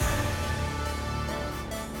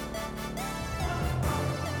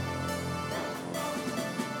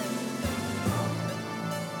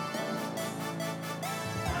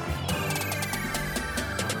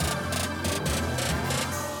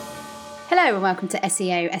Hello and welcome to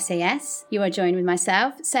SEO SAS. You are joined with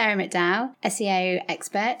myself, Sarah McDowell, SEO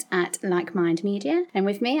expert at Like Mind Media. And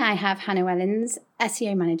with me I have Hannah Wellens,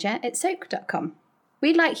 SEO manager at Soak.com.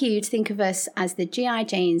 We'd like you to think of us as the G.I.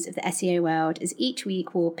 Janes of the SEO world, as each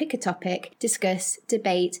week we'll pick a topic, discuss,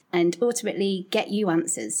 debate and ultimately get you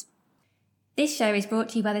answers. This show is brought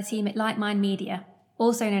to you by the team at Like Mind Media,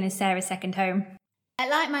 also known as Sarah's Second Home. At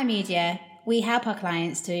Like Mind Media, we help our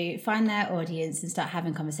clients to find their audience and start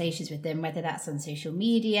having conversations with them, whether that's on social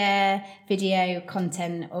media, video,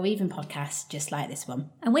 content, or even podcasts, just like this one.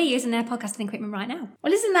 And we're using their podcasting equipment right now.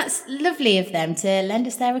 Well, isn't that lovely of them to lend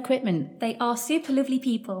us their equipment? They are super lovely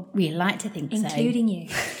people. We like to think so. Including you.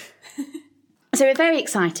 So we're very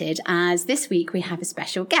excited as this week we have a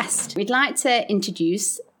special guest. We'd like to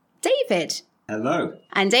introduce David. Hello.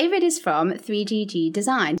 And David is from 3GG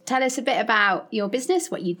Design. Tell us a bit about your business,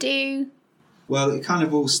 what you do. Well, it kind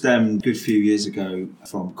of all stemmed a good few years ago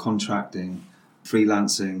from contracting,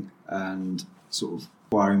 freelancing and sort of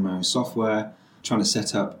acquiring my own software, trying to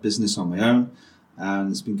set up a business on my own. And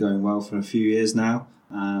it's been going well for a few years now.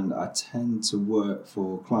 And I tend to work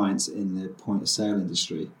for clients in the point of sale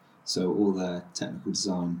industry. So all their technical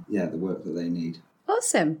design, the work that they need.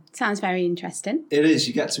 Awesome. Sounds very interesting. It is.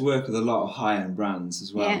 You get to work with a lot of high-end brands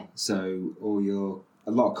as well. Yeah. So a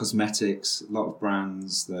lot of cosmetics, a lot of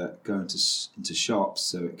brands that go into shops.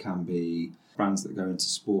 So it can be brands that go into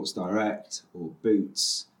Sports Direct or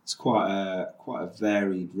Boots. It's quite a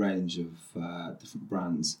varied range of different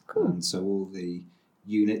brands. Cool. And so all the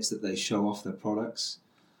units that they show off their products,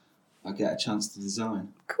 I get a chance to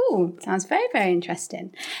design. Cool. Sounds very, very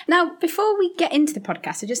interesting. Now, before we get into the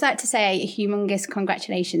podcast, I'd just like to say a humongous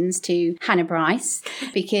congratulations to Hannah Bryce,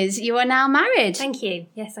 because you are now married. Thank you.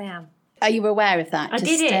 Yes, I am. Are you aware of that? I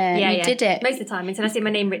did it. You did it. Most of the time. Until I see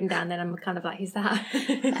my name written down, then I'm kind of like, who's that?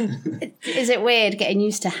 Is it weird getting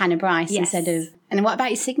used to Hannah Bryce instead of... And what about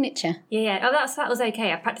your signature? Yeah. Oh, that was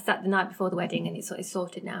okay. I practiced that the night before the wedding and it's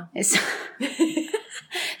sorted now.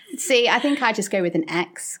 See, I think I just go with an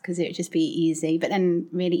X because it would just be easy, but then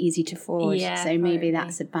really easy to forge. Yeah, so maybe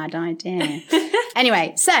that's a bad idea.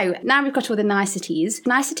 Anyway, so now we've got all the niceties.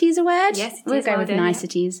 Niceties a word? Yes, we'll go with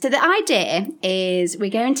niceties. So the idea is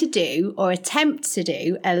we're going to do or attempt to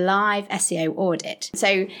do a live SEO audit.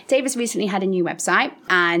 So David's recently had a new website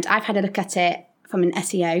and I've had a look at it from an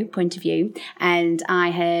SEO point of view, and I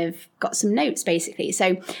have got some notes basically.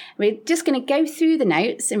 So we're just going to go through the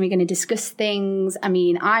notes and we're going to discuss things. I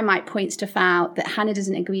mean, I might point stuff out that Hannah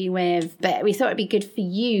doesn't agree with, but we thought it'd be good for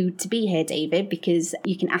you to be here, David, because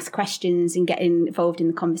you can ask questions and get involved in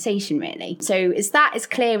the conversation really. So is that as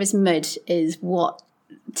clear as mud as what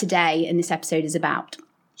today in this episode is about?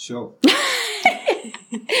 Sure.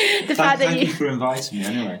 Thank you for inviting me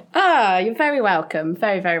anyway. Oh, you're very welcome.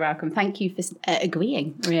 Very, very welcome. Thank you for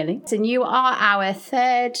agreeing, really. So you are our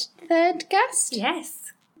third guest?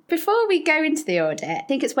 Yes. Before we go into the audit, I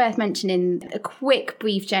think it's worth mentioning a quick,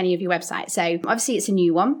 brief journey of your website. So obviously it's a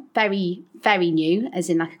new one, very, very new, as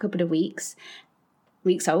in like a couple of weeks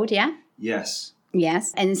old, yeah? Yes.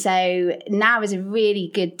 Yes. And so now is a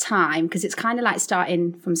really good time because it's kind of like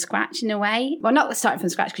starting from scratch in a way. Well, not starting from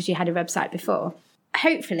scratch because you had a website before.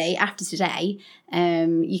 Hopefully after today,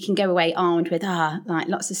 you can go away armed with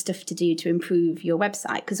lots of stuff to do to improve your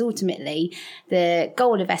website, because ultimately the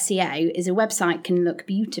goal of SEO is a website can look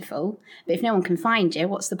beautiful, but if no one can find you,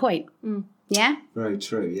 what's the point? Yeah? Very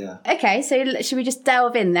true, yeah. Okay, so should we just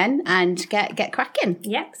delve in then and get cracking?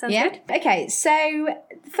 Yeah, sounds good. Okay, so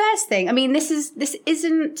the first thing, I mean, this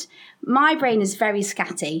isn't, my brain is very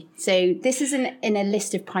scatty, so this isn't in a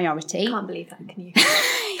list of priority. Can't believe that, can you?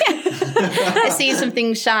 I see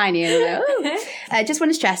something shiny and I'm like, oh. I just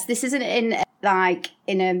want to stress, this isn't in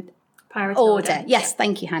a Priority order. Yes,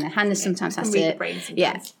 thank you, Hannah. Hannah sometimes has to... read the brain sometimes.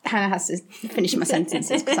 Yeah, Hannah has to finish my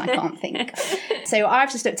sentences because I can't think. So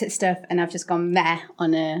I've just looked at stuff and I've just gone there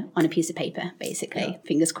on a piece of paper, basically. Yeah.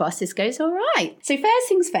 Fingers crossed this goes all right. So first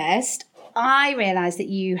things first, I realised that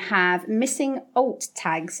you have missing alt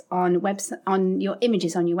tags on your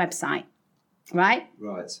images on your website. Right?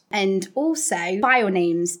 Right. And also file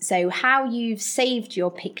names. So how you've saved your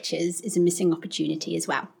pictures is a missing opportunity as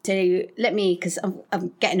well. So because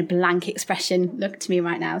I'm getting a blank expression, look to me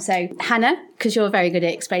right now. So Hannah, because you're very good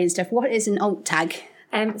at explaining stuff, what is an alt tag?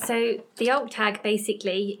 So the alt tag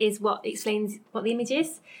basically is what explains what the image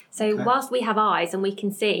is. So whilst we have eyes and we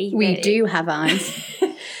can see... We do have eyes.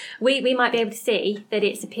 we might be able to see that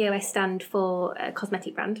it's a POS stand for a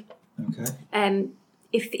cosmetic brand. Okay.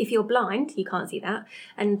 If you're blind, you can't see that,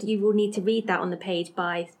 and you will need to read that on the page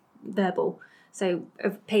by verbal. So a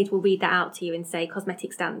page will read that out to you and say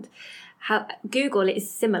cosmetic stand. How Google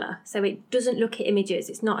is similar, so it doesn't look at images.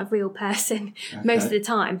 It's not a real person most of the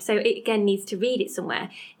time. So it again needs to read it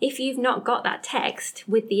somewhere. If you've not got that text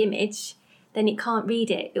with the image, then it can't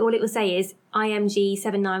read it. All it will say is IMG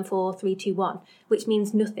 794321, which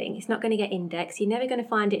means nothing. It's not going to get indexed. You're never going to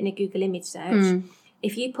find it in a Google image search.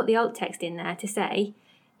 If you put the alt text in there to say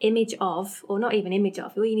image of, or not even image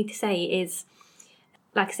of, all you need to say is,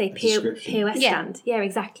 like I say, POS stand. Yeah,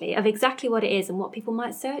 exactly. Of exactly what it is and what people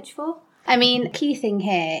might search for. I mean, key thing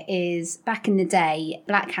here is back in the day,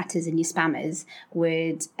 black hatters and your spammers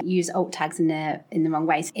would use alt tags in the wrong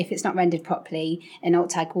way. So if it's not rendered properly, an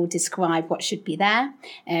alt tag will describe what should be there.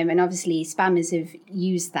 And obviously, spammers have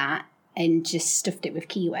used that and just stuffed it with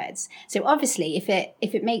keywords. So obviously, if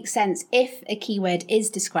it makes sense, if a keyword is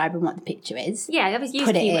describing what the picture is, I was using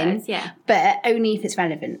put it keywords, in, but only if it's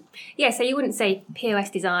relevant. Yeah, so you wouldn't say POS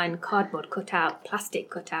design, cardboard cutout, plastic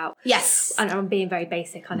cutout. Yes. And I'm being very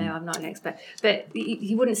basic, I know I'm not an expert, but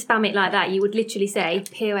you wouldn't spam it like that. You would literally say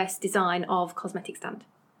POS design of cosmetic stand.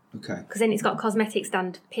 Okay. Because then it's got cosmetic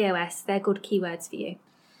stand, POS, they're good keywords for you.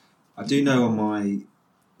 I do know on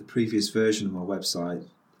the previous version of my website,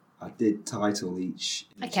 I did title each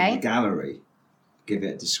image in the gallery, give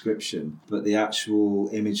it a description, but the actual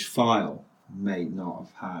image file may not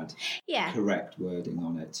have had correct wording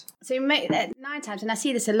on it. So 9 times, and I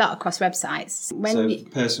see this a lot across websites. So if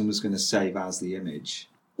the person was going to save as the image.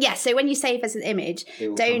 Yeah, so when you save as an image,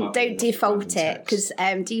 don't default it, because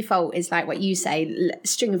default is like what you say,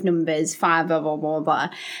 string of numbers, 5, blah, blah, blah, blah.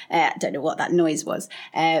 I don't know what that noise was.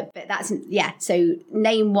 But that's, so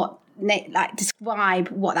describe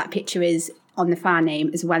what that picture is on the file name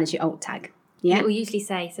as well as your alt tag. Yeah. It will usually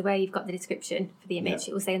say, so where you've got the description for the image,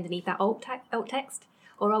 it will say underneath that alt text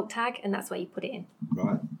or alt tag, and that's where you put it in.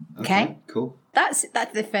 Right. Okay. Cool. That's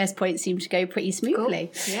the first point seems to go pretty smoothly.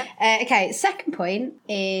 Cool. Yep. Okay, second point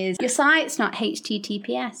is your site's not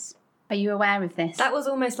HTTPS. Are you aware of this? That was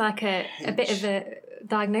almost like a bit of a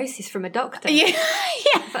diagnosis from a doctor. Yeah.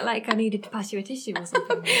 I felt like I needed to pass you a tissue or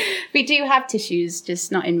something. We do have tissues,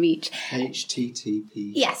 just not in reach.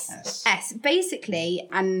 HTTPS. Yes. S. Basically,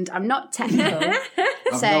 and I'm not technical.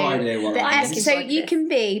 I've no idea what that means. So you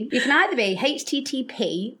can either be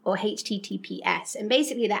HTTP or HTTPS. And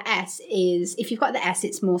basically the S is, if you've got the S,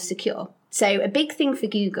 it's more secure. So a big thing for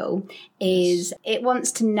Google is it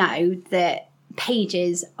wants to know that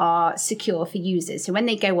pages are secure for users. So when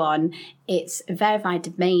they go on, it's a verified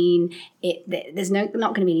domain. There's not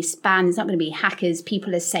going to be any spam. There's not going to be hackers.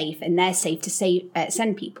 People are safe, and they're safe to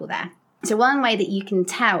send people there. So one way that you can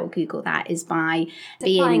tell Google that is by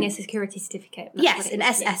applying a security certificate. Yes, an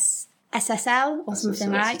SSL or something,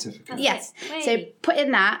 right? Yes. So put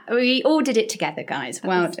in that. We all did it together, guys.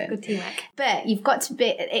 Well done. Good teamwork. But you've got to be.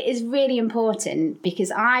 It is really important because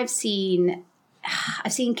I've seen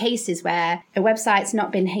cases where a website's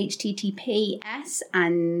not been HTTPS,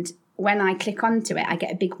 and when I click onto it, I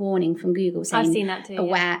get a big warning from Google saying, I've seen that too.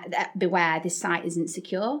 Beware, this site isn't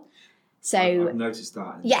secure. So I've noticed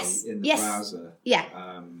that in the browser. Yeah.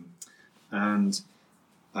 And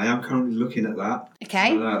I am currently looking at that.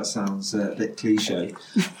 Okay. I know that sounds a bit cliche,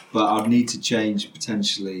 but I'd need to change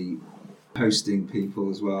potentially hosting people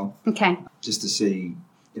as well. Okay. Just to see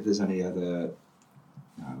if there's any other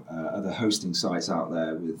hosting sites out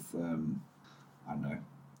there with, I don't know,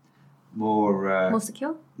 more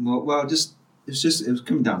secure? It was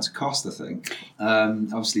coming down to cost, I think.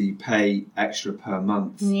 Obviously, you pay extra per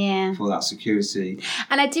month for that security.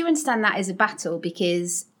 And I do understand that is a battle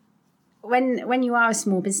because when you are a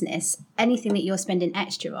small business, anything that you're spending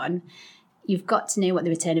extra on, you've got to know what the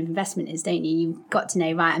return of investment is, don't you? You've got to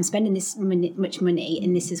know, right, I'm spending this much money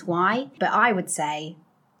and this is why. But I would say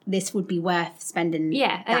this would be worth spending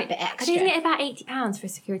that bit extra. Isn't it about £80 for a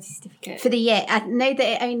security certificate? For the year. I know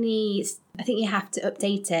that I think you have to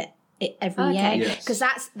update it every year. Because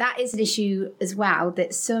that is an issue as well,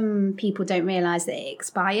 that some people don't realise that it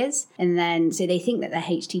expires. And then, so they think that they're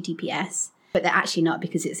HTTPS, but they're actually not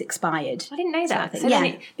because it's expired. I didn't know that. So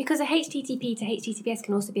then because a HTTP to HTTPS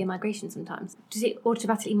can also be a migration sometimes. Does it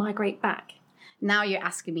automatically migrate back? Now you're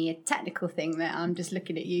asking me a technical thing that I'm just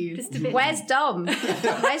looking at you. Just a bit. Where's Dom?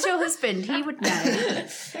 Where's your husband? He would know.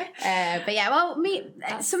 But yeah, well,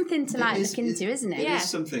 it's something to look into, isn't it? It is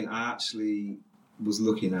something I actually was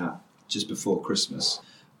looking at just before Christmas,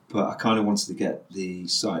 but I kind of wanted to get the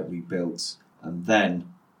site rebuilt and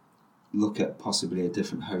then look at possibly a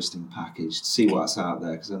different hosting package to see what's out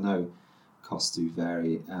there, because I know costs do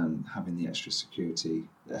vary, and having the extra security,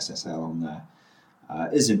 the SSL on there,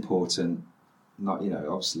 is important. Not,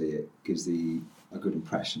 obviously it gives a good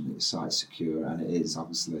impression that your site's secure, and it is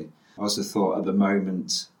obviously. I also thought at the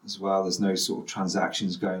moment as well, there's no sort of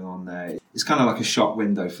transactions going on there. It's kind of like a shop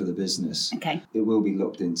window for the business. Okay. It will be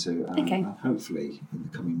looked into, Okay. and hopefully in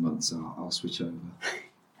the coming months I'll switch over.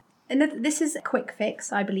 And this is a quick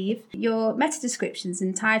fix, I believe. Your meta descriptions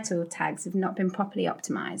and title tags have not been properly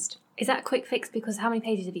optimized. Is that a quick fix? Because how many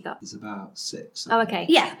pages have you got? It's about 6. Oh, okay.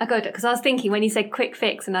 Yeah. I got it. Because I was thinking when you said quick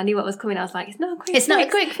fix and I knew what was coming, I was like, it's not a quick fix. It's not a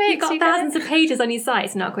quick fix. You've got thousands of pages on your site.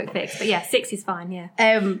 It's not a quick fix. But yeah, 6 is fine, yeah.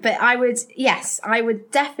 But I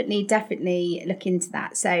would definitely look into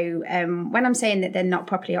that. So when I'm saying that they're not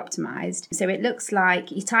properly optimized, so it looks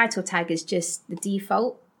like your title tag is just the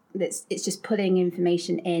default. It's just pulling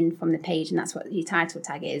information in from the page, and that's what your title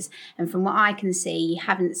tag is. And from what I can see, you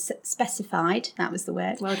haven't specified, that was the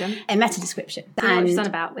word, Well done. a meta description. Do you know what you've done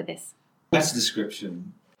about with this? Meta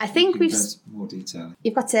description. I think we've more detail.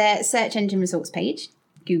 You've got a search engine results page,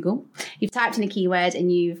 Google. You've typed in a keyword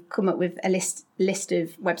and you've come up with a list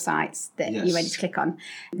of websites that you're ready to click on.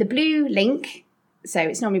 The blue link, so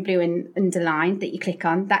it's normally blue and underlined, that you click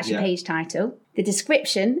on, that's your page title. The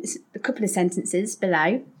description is a couple of sentences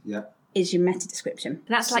below. Yeah. Is your meta description. And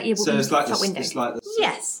that's like your So it's like top window. it's like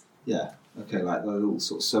Yes. Yeah. Okay. Like the little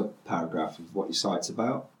sort of sub paragraph of what your site's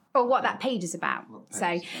about. Or what that page is about.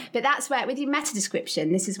 But that's where, with your meta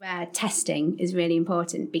description, this is where testing is really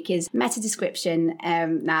important, because meta description,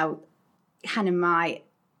 now Hannah might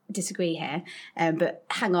disagree here, but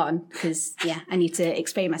hang on, because I need to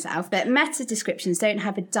explain myself. But meta descriptions don't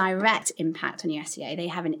have a direct impact on your SEO, they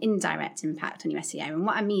have an indirect impact on your SEO. And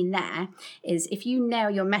what I mean there is, if you nail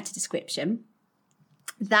your meta description,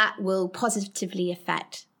 that will positively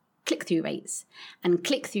affect click-through rates. And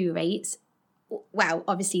click-through rates, well,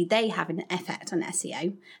 obviously they have an effect on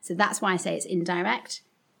SEO, so that's why I say it's indirect.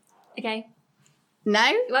 Okay.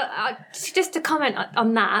 No? Well, just to comment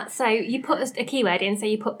on that, so you put a keyword in, so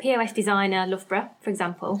you put POS designer Loughborough, for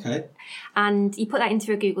example, and you put that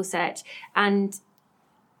into a Google search, and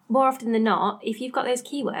more often than not, if you've got those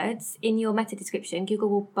keywords in your meta description, Google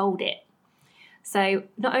will bold it. So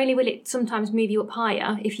not only will it sometimes move you up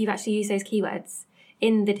higher if you've actually used those keywords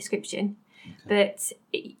in the description, but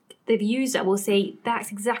the user will see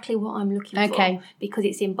that's exactly what I'm looking for because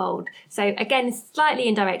it's in bold. So again, slightly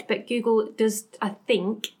indirect, but Google does, I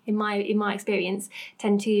think, in my experience,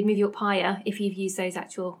 tend to move you up higher if you've used those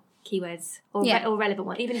actual keywords or relevant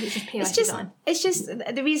ones, even if it's just POS design. It's just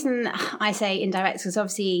the reason I say indirect is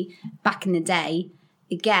obviously back in the day,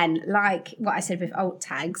 again, like what I said with alt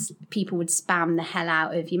tags, people would spam the hell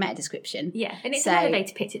out of your meta description. Yeah, and it's an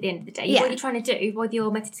elevator pitch at the end of the day. What you're trying to do with your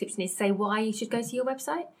meta description is say why you should go to your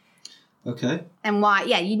website. Okay. And why,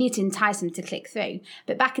 you need to entice them to click through.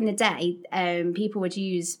 But back in the day, people would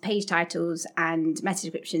use page titles and meta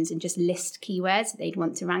descriptions and just list keywords that they'd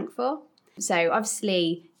want to rank for. So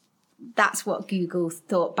obviously, that's what Google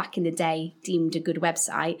thought back in the day deemed a good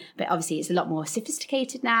website. But obviously, it's a lot more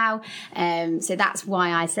sophisticated now. So that's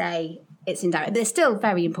why I say it's indirect. They're still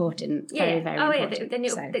very important. Very important. Then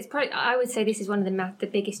it's probably, I would say this is one of the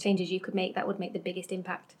biggest changes you could make that would make the biggest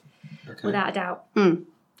impact, without a doubt.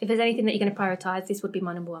 If there's anything that you're going to prioritise, this would be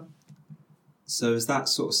my number one. So is that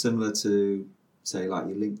sort of similar to, say, like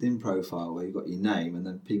your LinkedIn profile where you've got your name and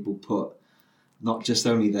then people put not just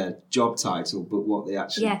only their job title, but what they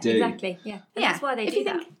actually do? Yeah, exactly. Yeah. And that's why they do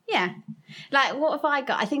that. Like, what have I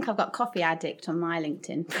got? I think I've got coffee addict on my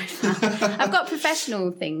LinkedIn profile. I've got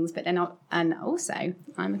professional things, but they're not. And also,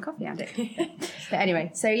 I'm a coffee addict. But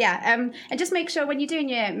anyway, so and just make sure when you're doing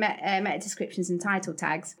your meta descriptions and title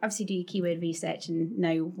tags, obviously do your keyword research and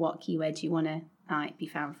know what keywords you want to be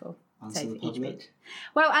found for. Answer the public.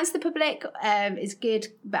 Well, Answer the Public is good,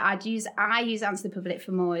 but I use Answer the Public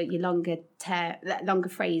for more your longer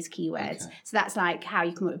phrase keywords. Okay. So that's like how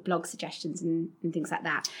you come up with blog suggestions and things like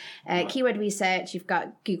that. Keyword research, you've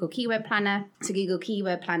got Google Keyword Planner. So Google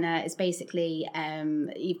Keyword Planner is basically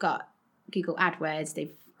you've got Google AdWords.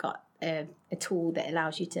 They've got a tool that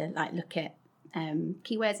allows you to like look at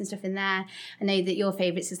keywords and stuff in there. I know that your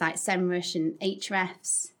favourites is like SEMrush and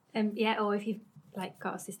Ahrefs. Or if you've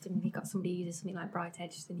got a system, if you've got somebody who uses something like Bright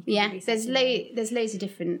Edge, then you can there's loads of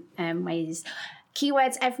different ways.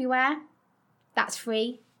 Keywords Everywhere, that's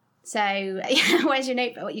free. So where's your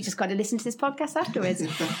notebook? You just got to listen to this podcast afterwards. So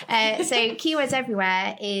Keywords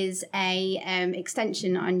Everywhere is a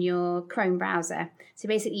extension on your Chrome browser. So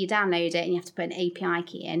basically you download it and you have to put an API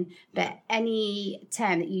key in, but any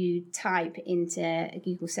term that you type into a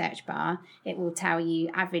Google search bar, it will tell you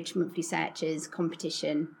average monthly searches,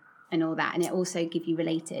 competition, and all that, and it also give you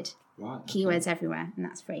related keywords everywhere, and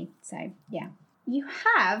that's free. So you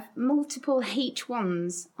have multiple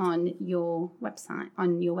H1s on your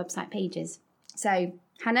website pages. So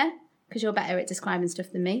Hannah, because you're better at describing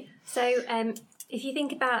stuff than me. So if you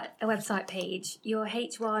think about a website page, your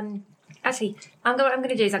H1... Actually, what I'm going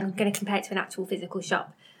to do is I'm going to compare it to an actual physical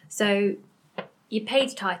shop. So your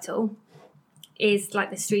page title is like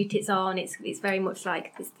the street it's on. It's very much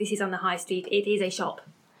like this is on the high street. It is a shop.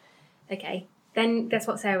 Okay. Then that's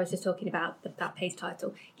what Sarah was just talking about, that page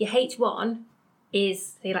title. Your H1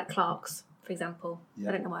 is, say, like Clark's, for example. Yeah.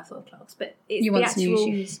 I don't know why I thought of Clark's, but it's you the want actual...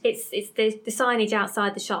 new shoes. It's the signage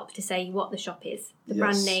outside the shop to say what the shop is, the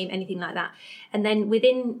brand name, anything like that. And then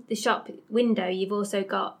within the shop window, you've also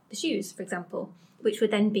got the shoes, for example, which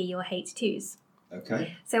would then be your H2s.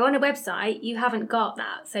 Okay. So on a website, you haven't got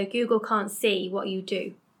that. So Google can't see what you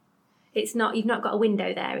do. You've not got a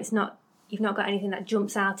window there. You've not got anything that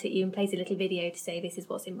jumps out at you and plays a little video to say this is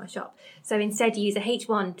what's in my shop. So instead you use a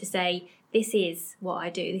H1 to say this is what I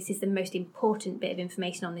do. This is the most important bit of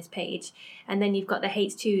information on this page. And then you've got the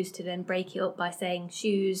H2s to then break it up by saying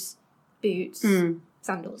shoes, boots,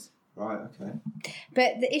 sandals. Right, okay.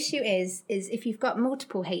 But the issue is if you've got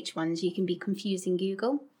multiple H1s, you can be confusing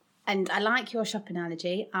Google. And I like your shop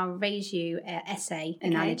analogy. I'll raise you an essay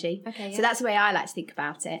analogy. Okay, yeah. So that's the way I like to think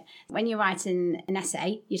about it. When you're writing an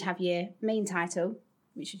essay, you'd have your main title,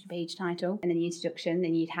 which is your page title, and then your introduction.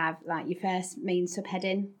 Then you'd have like your first main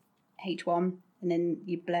subheading, H1, and then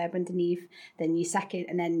your blurb underneath, then your second,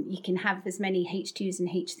 and then you can have as many H2s and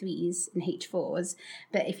H3s and H4s.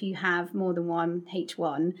 But if you have more than one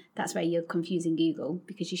H1, that's where you're confusing Google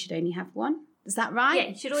because you should only have one. Is that right? Yeah,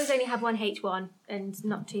 you should always only have one H1 and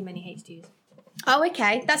not too many H2s. Oh,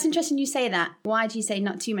 okay. That's interesting you say that. Why do you say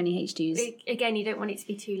not too many H2s? Again, you don't want it to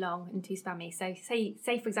be too long and too spammy. So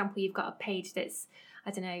say for example, you've got a page that's,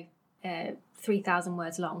 3,000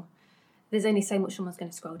 words long. There's only so much someone's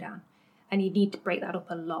going to scroll down. And you need to break that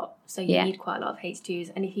up a lot. So you need quite a lot of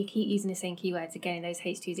H2s. And if you keep using the same keywords, again, in those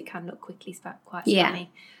H2s, it can look quite spammy. Yeah.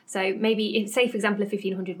 So maybe, say for example, a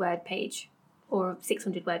 1,500 word page, or a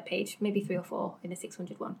 600 word page, maybe 3 or 4 in a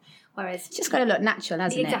 600 one. Whereas it's just got to look natural,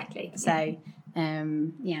 hasn't it? Exactly. So,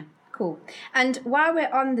 cool. And while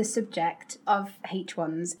we're on the subject of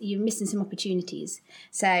H1s, you're missing some opportunities.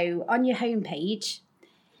 So on your homepage,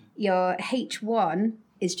 your H1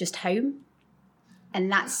 is just home. And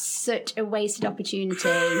that's such a wasted opportunity.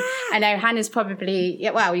 I know Hannah's probably,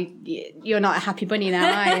 you're not a happy bunny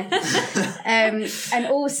now, are you? And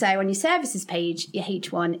also on your services page, your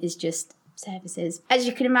H1 is just services. As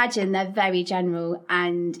you can imagine, they're very general,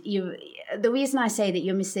 and the reason I say that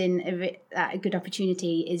you're missing a good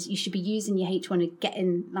opportunity is you should be using your H1 and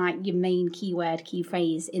getting like your main keyword, key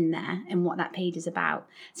phrase in there and what that page is about.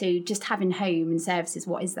 So just having home and services,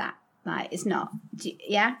 what is that? Like, it's not.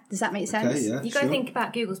 Does that make sense? Okay, yeah, you got to think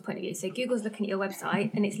about Google's point of view. So Google's looking at your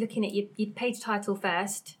website and it's looking at your page title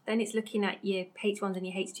first, then it's looking at your H1s and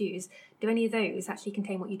your H2s. Do any of those actually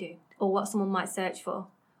contain what you do or what someone might search for?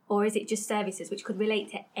 Or is it just services, which could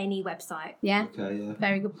relate to any website? Yeah. Okay, yeah.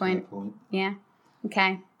 Very good point. Yeah.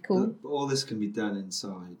 Okay, cool. All this can be done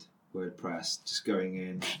inside WordPress, just going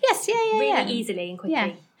in. Yes, really easily and quickly.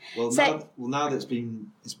 Yeah. Well, now that it's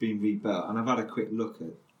been rebuilt, and I've had a quick look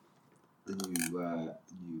at the new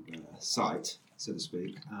site, so to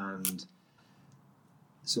speak, and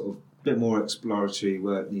sort of a bit more exploratory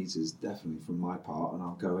work needs is definitely from my part, and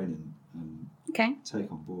I'll go in and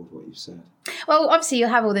take on board what you've said. Well, obviously you'll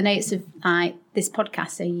have all the notes of this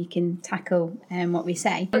podcast so you can tackle what we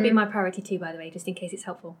say. That would be my priority too, by the way, just in case it's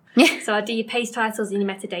helpful. Yeah. So I'd do your page titles and your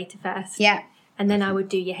metadata first. Yeah. And then I would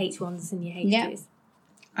do your H1s and your H2s. Yeah.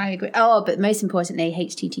 I agree. Oh, but most importantly,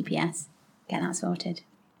 HTTPS. Get that sorted.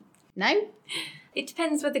 No? It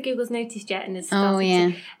depends whether Google's noticed yet and has started. Oh,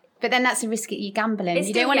 yeah. But then that's a risk you're gambling.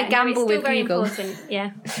 You don't want to gamble with Google.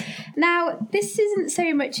 Yeah. Now, this isn't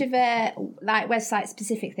so much of a website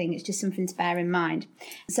specific thing. It's just something to bear in mind.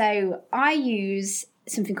 So I use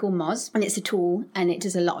something called Moz, and it's a tool, and it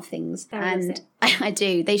does a lot of things. And I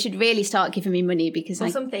do. They should really start giving me money because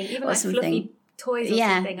even like fluffy toys or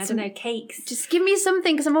something. I don't know, cakes. Just give me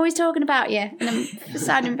something because I'm always talking about you and I'm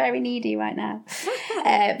sounding very needy right now.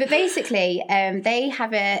 But basically, they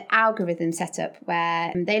have an algorithm set up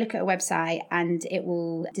where they look at a website and it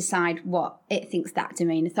will decide what it thinks that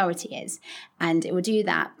domain authority is. And it will do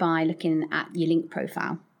that by looking at your link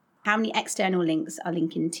profile. How many external links are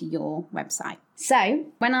linking to your website? So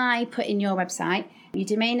when I put in your website, your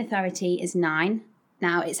domain authority is 9.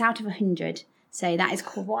 Now it's out of 100. So that is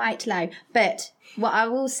quite low. But what I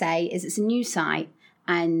will say is it's a new site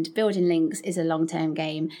and building links is a long-term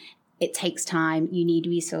game. It takes time. You need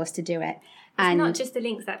resource to do it. It's not just the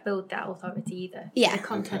links that build that authority either. Yeah. The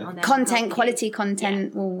content on there. Quality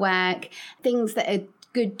content will work. Things that are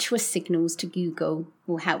good trust signals to Google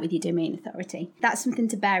will help with your domain authority. That's something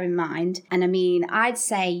to bear in mind. And I mean, I'd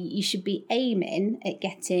say you should be aiming at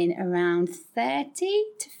getting around 30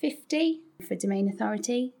 to 50 for domain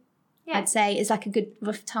authority. Yeah. I'd say it's like a good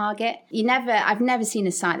rough target. I've never seen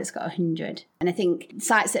a site that's got 100. And I think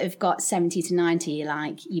sites that have got 70 to 90 are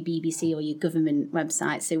like your BBC or your government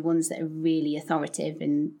websites. So ones that are really authoritative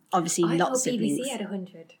and obviously lots of links. BBC had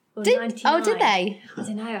 100. Or 99. Oh, did they? I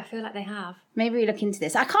don't know. I feel like they have. Maybe we look into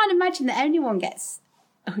this. I can't imagine that anyone gets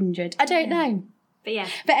 100. I don't know. But yeah.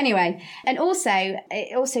 But anyway, and also,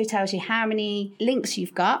 it also tells you how many links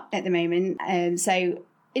you've got at the moment. So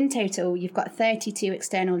in total, you've got 32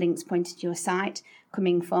 external links pointed to your site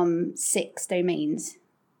coming from 6 domains.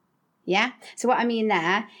 Yeah? So what I mean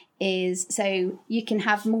there is, so you can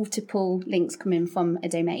have multiple links coming from a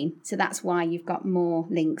domain. So that's why you've got more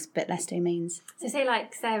links but less domains. So say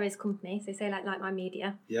like Sarah's company, so say like My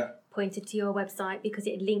Media, pointed to your website because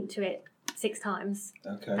it linked to it 6 times.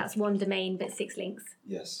 Okay. That's 1 domain but 6 links.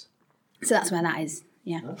 Yes. So that's where that is.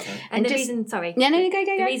 Yeah. Okay. And the reason, sorry. Yeah, no, go.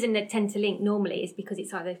 The reason they tend to link normally is because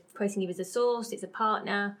it's either quoting you as a source, it's a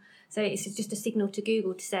partner. So it's just a signal to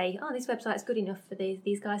Google to say, oh, this website's good enough for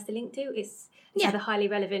these guys to link to. It's either highly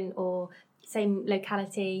relevant or same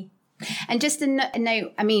locality. And just a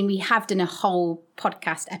note, I mean, we have done a whole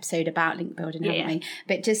podcast episode about link building, haven't we?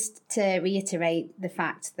 But just to reiterate the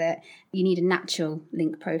fact that you need a natural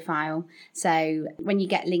link profile. So when you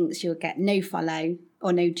get links, you'll get no follow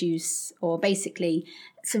or no juice, or basically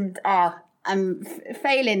some... I'm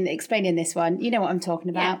failing explaining this one. You know what I'm talking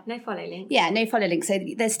about. Yeah, no follow link. Yeah, no follow link. So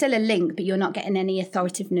there's still a link, but you're not getting any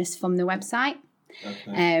authoritativeness from the website.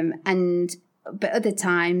 Okay. But other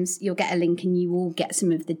times you'll get a link and you will get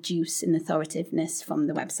some of the juice and authoritativeness from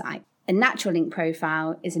the website. A natural link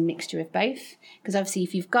profile is a mixture of both, because obviously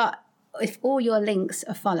if all your links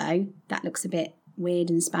are follow, that looks a bit weird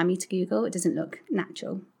and spammy to Google. It doesn't look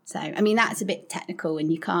natural. So, I mean, that's a bit technical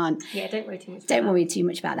and you can't... Yeah, don't worry too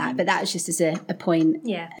much about that. But that was just as a point.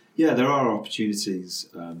 Yeah. Yeah, there are opportunities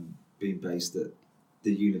being based at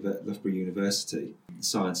the Loughborough University,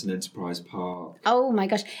 Science and Enterprise Park. Oh, my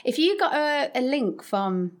gosh. If you got a link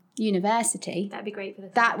from university... That'd be great for the...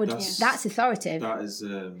 That's authoritative. That is...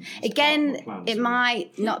 Again, it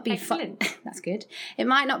might not be... That's good. It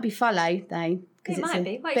might not be follow, though. It might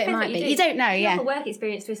be. Well, but it might be. You don't know, you offer work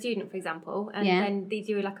experience to a student, for example, and then they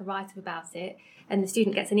do like a write-up about it, and the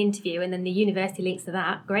student gets an interview, and then the university links to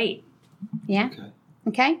that. Great. Yeah.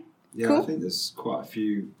 Okay. Yeah, cool. I think there's quite a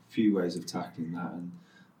few ways of tackling that, and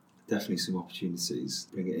definitely some opportunities.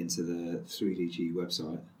 Bring it into the 3DG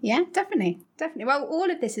website. Yeah, definitely. Well, all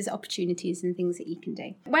of this is opportunities and things that you can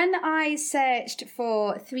do. When I searched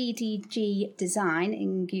for 3DG design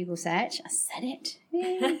in Google search, I said it.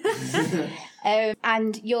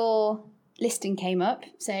 And your listing came up.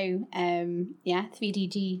 So,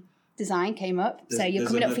 3DG design came up. So you're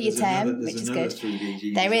coming up for your term, which is good.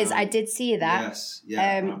 There is. I did see that. Yes.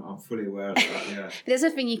 Yeah. I'm fully aware of that. Yeah. But there's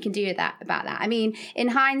nothing you can do about that. I mean, in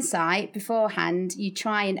hindsight, beforehand, you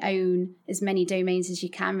try and own as many domains as you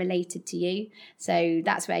can related to you. So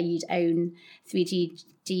that's where you'd own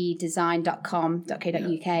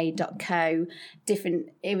 3dgdesign.com.co.uk, .co, different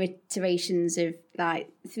iterations of like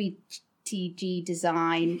 3DG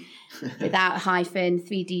design without hyphen,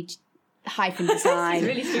 3D hyphen design.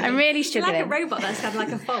 I'm really struggling. You're like a robot that's had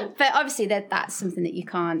like a fault. But obviously that's something that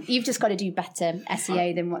you've just got to do better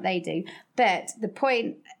SEO than what they do. But the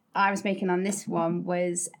point I was making on this one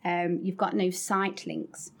was you've got no site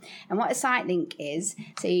links. And what a site link is,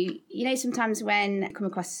 so you know sometimes when you come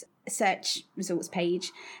across a search results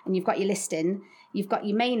page and you've got your listing, you've got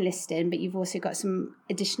your main listing, but you've also got some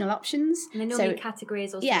additional options. And they're normally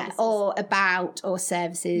categories or services. Yeah, or about, or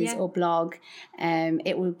services, or blog.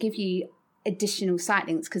 It will give you additional site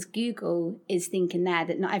links because Google is thinking there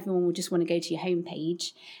that not everyone will just want to go to your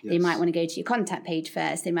homepage. Yes. They might want to go to your contact page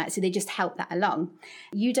first. So they just help that along.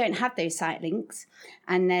 You don't have those site links,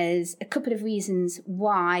 and there's a couple of reasons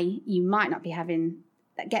why you might not be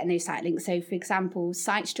getting those site links. So, for example,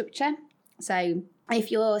 site structure. So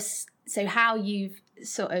how you've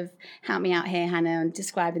sort of helped me out here, Hannah, on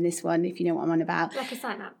describing this one, if you know what I'm on about. Like a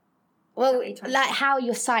sitemap. Well, like how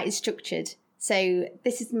your site is structured. So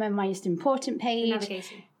this is my most important page.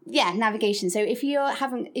 Navigation. Yeah, navigation. So if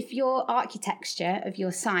your architecture of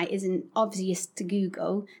your site isn't obvious to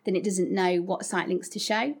Google, then it doesn't know what site links to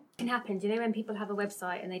show. It can happen. Do you know when people have a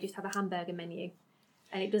website and they just have a hamburger menu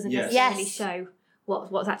and it doesn't necessarily show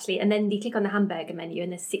what's actually, and then you click on the hamburger menu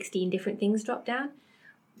and there's 16 different things drop down.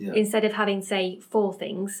 Yeah. Instead of having, say, 4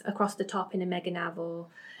 things across the top in a mega nav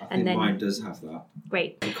I think mine does have that.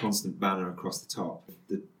 Great. A constant banner across the top.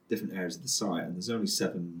 The different areas of the site, and there's only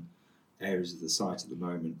 7 areas of the site at the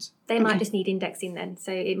moment. They might just need indexing then.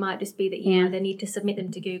 So it might just be that you either need to submit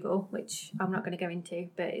them to Google, which I'm not going to go into,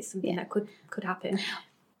 but it's something that could happen.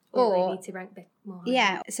 Or they need to rank a bit more.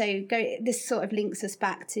 Yeah, so this sort of links us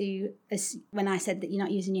back to when I said that you're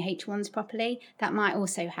not using your H1s properly. That might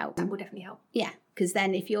also help. That will definitely help. Yeah, because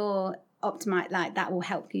then if you're optimized, like that will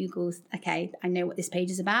help Google. Okay, I know what this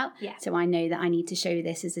page is about, so I know that I need to show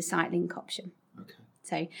this as a site link option. Okay.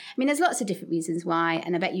 So, I mean, there's lots of different reasons why,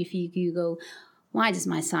 and I bet you if you Google, why does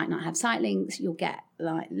my site not have site links, you'll get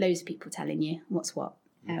like loads of people telling you what's what.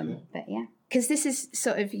 But yeah, because this is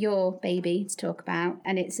sort of your baby to talk about,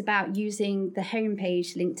 and it's about using the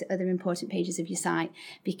homepage linked to other important pages of your site,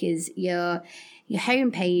 because your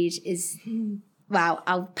homepage is... Well,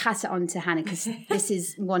 I'll pass it on to Hannah, because this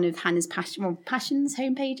is one of Hannah's passions,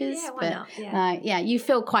 homepages. Yeah, why not? Yeah. You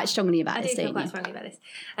feel quite strongly about this, don't you? I do feel quite strongly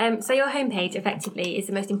about this. So your homepage, effectively, is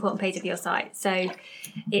the most important page of your site. So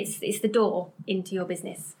it's the door into your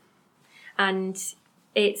business. And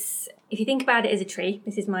if you think about it as a tree,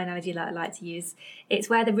 this is my analogy that I like to use, it's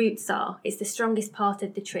where the roots are. It's the strongest part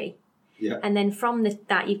of the tree. Yeah. And then from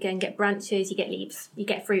that, you can get branches, you get leaves, you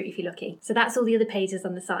get fruit if you're lucky. So that's all the other pages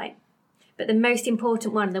on the site. But the most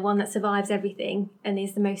important one, the one that survives everything and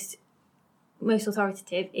is the most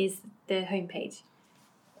authoritative, is the homepage.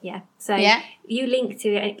 Yeah. So you link to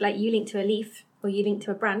a leaf or you link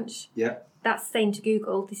to a branch. Yeah. That's saying to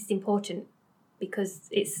Google, this is important because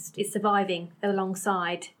it's surviving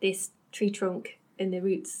alongside this tree trunk and the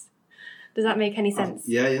roots. Does that make any sense?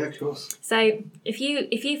 Yeah, of course. So if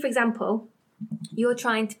you, for example, you're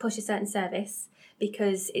trying to push a certain service,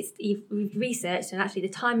 because you've researched, and actually the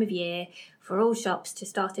time of year for all shops to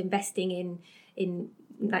start investing in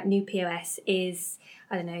like new POS is,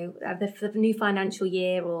 I don't know, for the new financial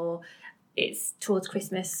year, or it's towards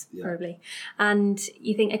Christmas probably. And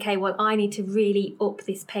you think, okay, well, I need to really up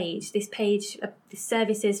this page. This page, the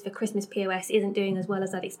services for Christmas POS isn't doing as well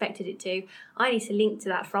as I'd expected it to. I need to link to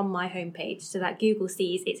that from my homepage so that Google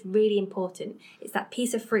sees it's really important. It's that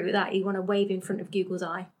piece of fruit that you want to wave in front of Google's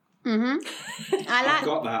eye. Mm-hmm. I've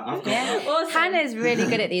got that. Awesome. Hannah's really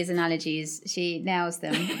good at these analogies. She nails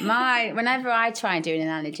them. Whenever I try and do an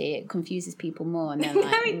analogy, it confuses people more, and they're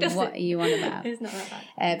like, "What are you on about?" It's not that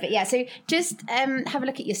bad. But yeah, so just have a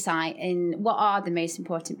look at your site and what are the most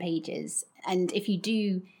important pages. And if you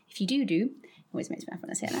do, always makes me laugh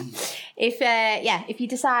when I say that. If you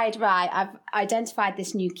decide, right, I've identified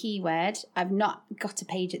this new keyword, I've not got a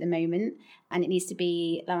page at the moment, and it needs to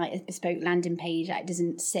be like a bespoke landing page that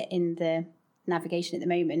doesn't sit in the navigation at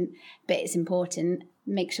the moment, but it's important,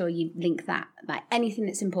 make sure you link that. Like anything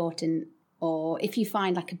that's important, or if you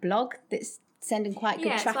find like a blog that's sending quite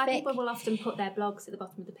good traffic. Yeah, so people will often put their blogs at the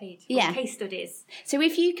bottom of the page. Case studies. So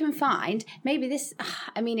if you can find, maybe this,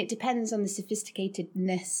 it depends on the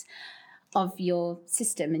sophisticatedness of your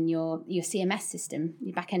system and your CMS system,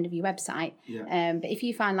 your back end of your website. Yeah. But if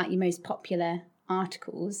you find like your most popular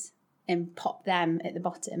articles and pop them at the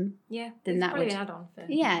bottom, then that would be an add-on for.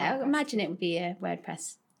 Yeah, I imagine it would be a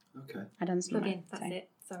WordPress. Okay. Add-on somewhere. Plug-in. That's it.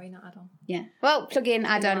 Sorry, not add-on. Yeah. Well, plug-in,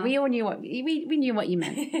 add-on. We all knew what we knew what you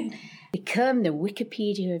meant. Become the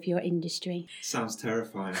Wikipedia of your industry. Sounds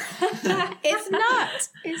terrifying.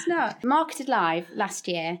 It's not. Marketed Live last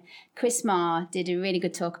year, Chris Marr did a really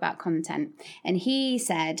good talk about content, and he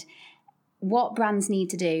said what brands need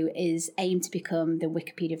to do is aim to become the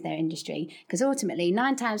Wikipedia of their industry, because ultimately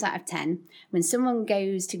 9 times out of 10, when someone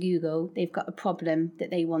goes to Google, they've got a problem that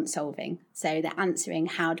they want solving. So they're answering,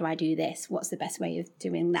 how do I do this? What's the best way of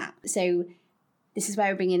doing that? So this is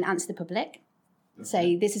where we bring in Answer the Public. Okay.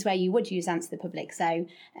 So this is where you would use Answer the Public. So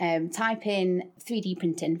type in 3D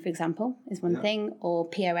printing, for example, is one thing, or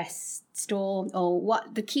POS store, or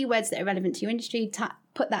what the keywords that are relevant to your industry,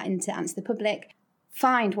 put that into Answer the Public.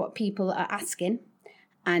 Find what people are asking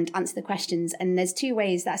and answer the questions. And there's 2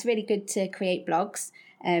 ways that's really good to create blogs,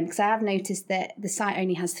 because I have noticed that the site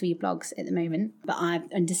only has 3 blogs at the moment, but I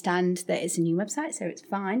understand that it's a new website, so it's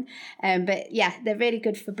fine. But yeah, they're really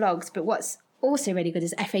good for blogs. But what's also really good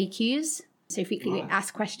is FAQs. So frequently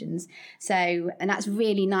ask questions. So, and that's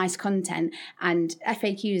really nice content. And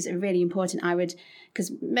FAQs are really important,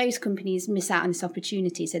 because most companies miss out on this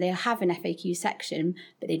opportunity. So they'll have an FAQ section,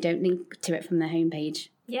 but they don't link to it from their homepage.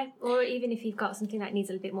 Yeah, or even if you've got something that needs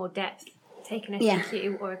a little bit more depth, take an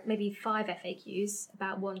FAQ or maybe 5 FAQs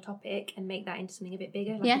about one topic and make that into something a bit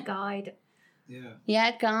bigger, like a guide. Yeah.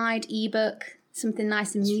 Yeah, guide, ebook, something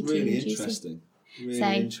nice and meaty really and juicy. Interesting.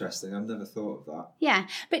 Really interesting. I've never thought of that. Yeah,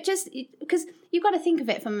 but just because you've got to think of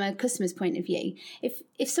it from a customer's point of view.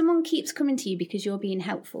 If someone keeps coming to you because you're being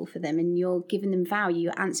helpful for them and you're giving them value,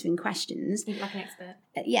 you're answering questions. Think like an expert.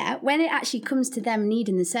 Yeah, when it actually comes to them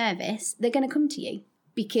needing the service, they're going to come to you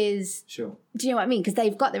because... Sure. Do you know what I mean? Because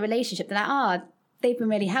they've got the relationship. They're like, they've been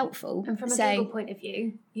really helpful. And from a Google point of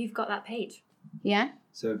view, you've got that page. Yeah.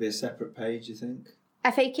 So it'd be a separate page, you think?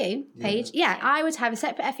 FAQ page. Yeah, I would have a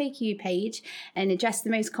separate FAQ page and address the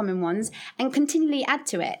most common ones and continually add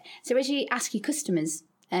to it. So as you ask your customers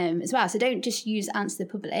as well, so don't just use answer the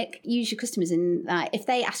public, use your customers, and if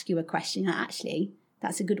they ask you a question, actually,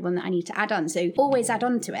 that's a good one that I need to add on. So always add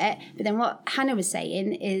on to it. But then what Hannah was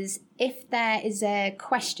saying is if there is a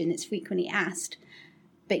question that's frequently asked,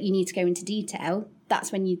 but you need to go into detail,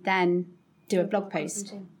 that's when you then do a blog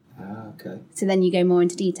post. Ah, okay. So then you go more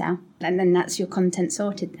into detail, and then that's your content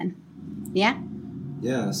sorted then. Yeah?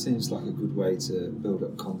 Yeah, that seems like a good way to build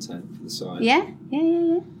up content for the site. Yeah.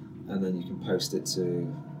 And then you can post it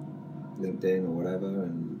to LinkedIn or whatever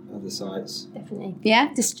and other sites. Definitely.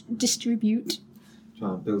 Yeah, distribute.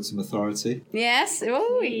 Try and build some authority. Yes.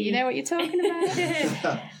 Oh, you know what you're talking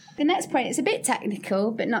about. The next point is a bit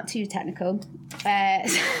technical, but not too technical.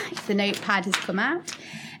 The notepad has come out.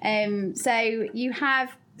 So you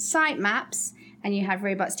have sitemaps and you have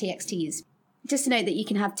robots.txt's. Just to note that you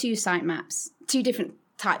can have two different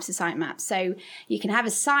types of sitemaps. So you can have a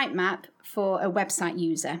sitemap for a website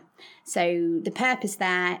user. So the purpose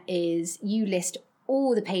there is you list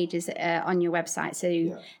all the pages that are on your website.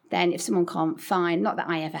 So then if someone can't find, not that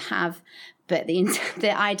I ever have, but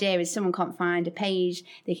the idea is someone can't find a page,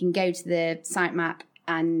 they can go to the sitemap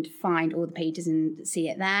and find all the pages and see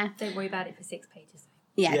it there. Don't worry about it for 6 pages.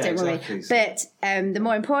 Yeah, don't worry. Exactly. But the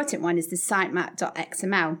more important one is the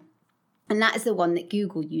sitemap.xml. And that is the one that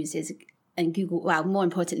Google uses, and more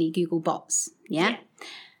importantly, Google bots. Yeah?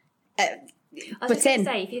 I was just going to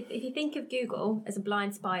say, if you think of Google as a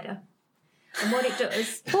blind spider, and what it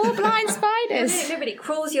does... 4 blind spiders! No, but it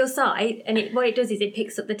crawls your site, and what it does is it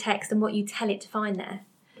picks up the text and what you tell it to find there.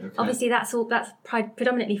 Okay. Obviously, that's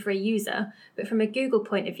predominantly for a user, but from a Google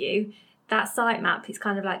point of view, that sitemap is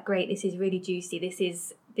kind of like, great, this is really juicy, this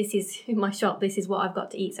is my shop, this is what I've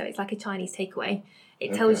got to eat. So it's like a Chinese takeaway.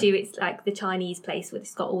 It tells you it's like the Chinese place where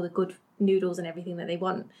it's got all the good noodles and everything that they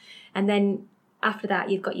want. And then after that,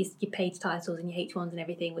 you've got your page titles and your H1s and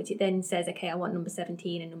everything, which it then says, okay, I want number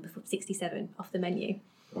 17 and number 67 off the menu.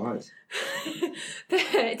 Right.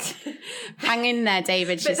 But hang in there,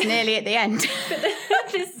 David, she's nearly at the end. But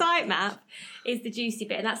the sitemap is the juicy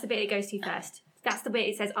bit, and that's the bit it goes to first. That's the bit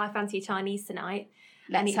it says, I fancy a Chinese tonight,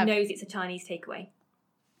 and it knows it's a Chinese takeaway.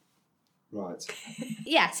 Right.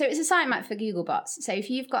 Yeah, so it's a sitemap for Google bots. So if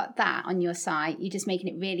you've got that on your site, you're just making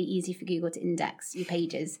it really easy for Google to index your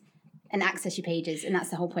pages and access your pages, and that's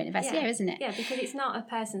the whole point of SEO, isn't it? Yeah, because it's not a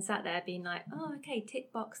person sat there being like, oh, okay,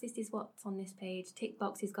 tick box, this is what's on this page. Tick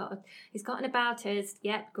box, it's got an about us.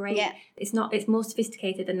 Yeah, great. Yeah. It's more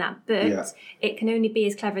sophisticated than that, but it can only be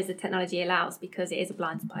as clever as the technology allows because it is a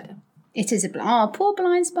blind spider. It is poor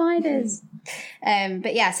blind spiders.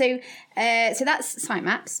 But yeah, so that's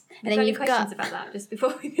sitemaps, and then you've got questions about that just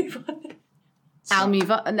before we move on. I'll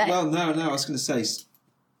move on. Well, no, I was going to say,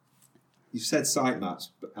 you've said sitemaps,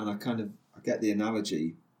 and I get the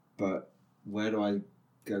analogy, but where do I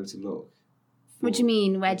go to look? What do you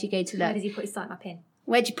mean? Where do you go to look? Where does he put his sitemap in?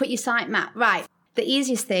 Where do you put your sitemap? Right. The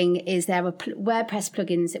easiest thing is there are WordPress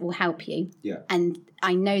plugins that will help you. Yeah. And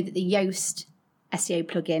I know that the Yoast SEO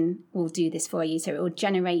plugin will do this for you. So it will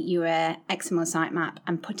generate your XML sitemap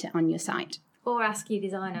and put it on your site. Or ask your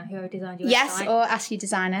designer, whoever designed your website. Yes, or ask your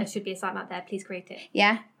designer. There should be a sitemap there. Please create it.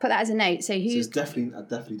 Yeah, put that as a note. So I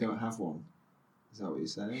definitely don't have one. Is that what you're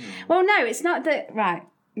saying? Or? Well, no, it's not that. Right,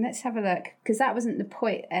 let's have a look, because that wasn't the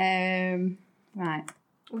point. Right.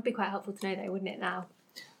 It would be quite helpful to know, though, wouldn't it, now?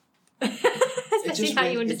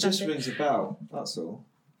 It just rings a bell, that's all.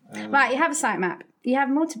 Right, you have a sitemap. You have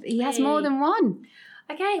multiple. He has more than one.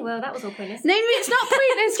 Okay, well, that was all pointless. No, it's not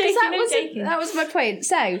pointless, because that was my point.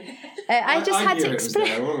 So, I just had to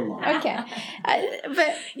explain. Okay,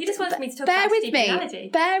 but you just wanted me to talk about stupid analogy.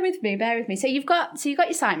 Bear with me. So you've got your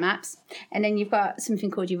sitemaps, and then you've got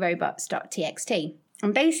something called your robots.txt.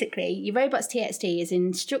 And basically, your robots.txt is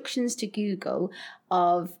instructions to Google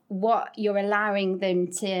of what you're allowing them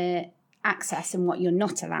to access and what you're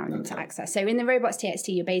not allowing them to access. So in the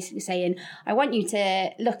robots.txt, you're basically saying, I want you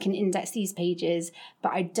to look and index these pages,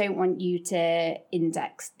 but I don't want you to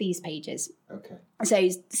index these pages. Okay. So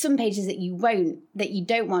some pages that you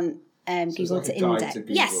don't want Google to index. To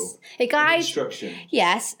Google. Yes, a guide. Instruction.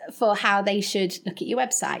 Yes, for how they should look at your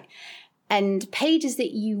website. And pages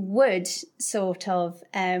that you would sort of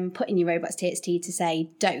put in your robots.txt to say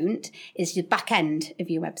don't is the back end of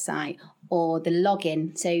your website or the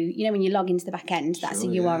login. So, you know, when you log into the back end, that's a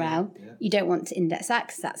URL. Yeah. You don't want to index that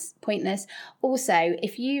because that's pointless. Also,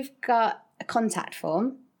 if you've got a contact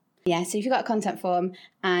form, so if you've got a contact form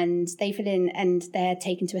and they fill in and they're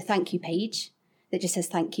taken to a thank you page that just says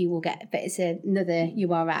thank you, but it's another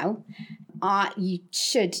URL, you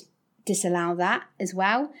should disallow that as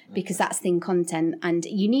well, because that's thin content and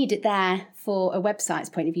you need it there for a website's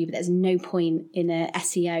point of view, but there's no point in a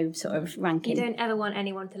SEO sort of ranking. You don't ever want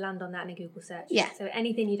anyone to land on that in a Google search. Yeah. So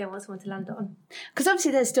anything you don't want someone to land on. Because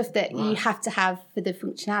obviously there's stuff that you have to have for the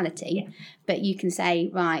functionality, but you can say,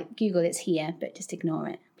 right, Google, it's here, but just ignore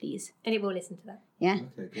it, please. And it will listen to that. Yeah.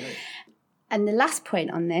 Okay, great. And the last point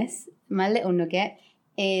on this, my little nugget,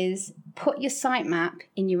 is put your sitemap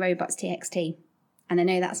in your robots.txt. And I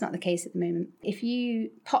know that's not the case at the moment. If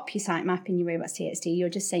you pop your sitemap in your robots.txt, you're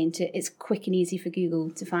just saying it's quick and easy for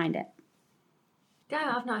Google to find it.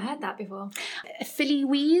 Yeah, I've not heard that before. Philly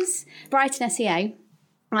Wheeze, Brighton SEO.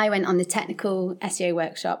 I went on the technical SEO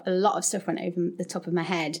workshop. A lot of stuff went over the top of my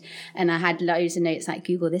head. And I had loads of notes like,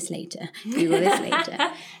 Google this later, Google this later.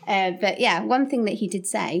 But yeah, one thing that he did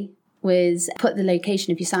say was put the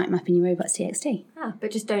location of your sitemap in your robots.txt. But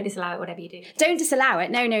just don't disallow it, whatever you do. Don't disallow it.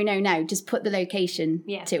 No. Just put the location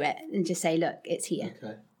to it and just say, look, it's here.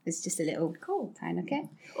 Okay. It's just a little tiny nugget.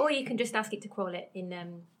 Or you can just ask it to crawl it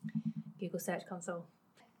in Google Search Console.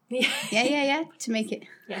 Yeah. To make it.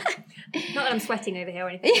 Yeah. Not that I'm sweating over here or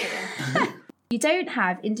anything. You don't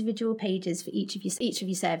have individual pages for each of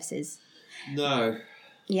your services. No.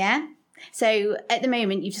 Yeah. So at the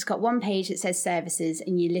moment, you've just got one page that says services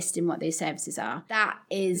and you're listing what those services are. That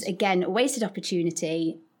is, again, a wasted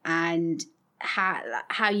opportunity. And how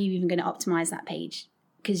are you even going to optimize that page?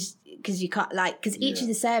 Because you can't, because each of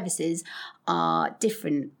the services are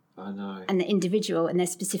different. I know. And they're individual and they're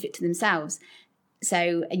specific to themselves.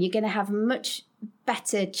 So, and you're going to have a much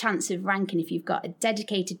better chance of ranking if you've got a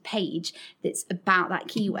dedicated page that's about that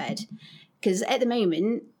keyword. Because at the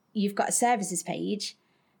moment, you've got a services page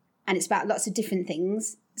and it's about lots of different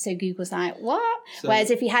things. So Google's like, what? So,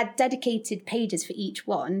 whereas if you had dedicated pages for each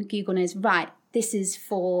one, Google knows, right, this is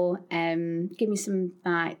for, give me some,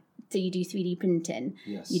 so you do 3D printing,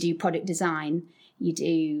 you do product design, you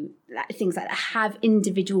do things like that. Have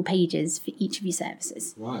individual pages for each of your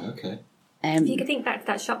services. Right, okay. So you can think back to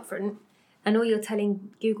that shop front and all you're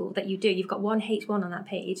telling Google that you do, you've got one H1 on that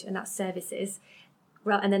page and that's services,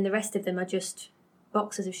 and then the rest of them are just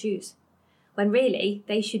boxes of shoes. When really,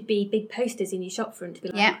 they should be big posters in your shop front to be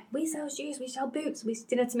like, we sell shoes, we sell boots. Do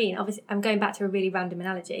you know what I mean? Obviously, I'm going back to a really random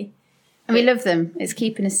analogy. And we love them. It's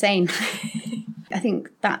keeping us sane. I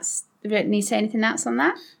think we don't need to say anything else on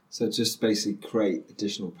that. So just basically create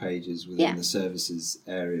additional pages within the services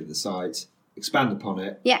area of the site, expand upon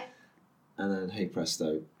it. Yeah. And then, hey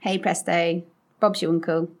presto. Hey presto. Bob's your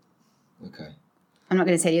uncle. Okay. I'm not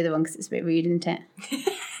going to say the other one because it's a bit rude, isn't it?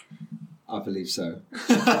 I believe so.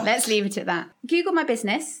 Let's leave it at that. Google My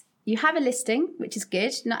Business. You have a listing, which is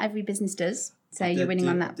good. Not every business does. So you're winning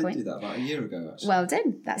on that point. I did do that about a year ago, actually. Well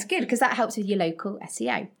done. That's good because that helps with your local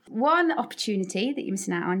SEO. One opportunity that you're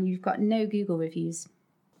missing out on, you've got no Google reviews.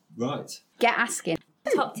 Right. Get asking.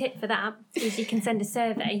 Top tip for that is you can send a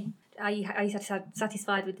survey. Are you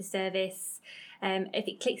satisfied with the service? If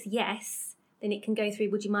it clicks yes, then it can go through,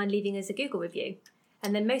 would you mind leaving us a Google review?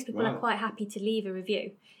 And then most people are quite happy to leave a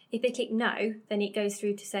review. If they click no, then it goes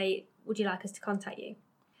through to say, would you like us to contact you?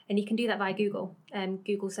 And you can do that via Google,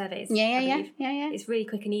 Google surveys. Yeah. It's really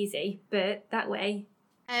quick and easy, but that way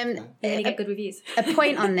you only get good reviews. A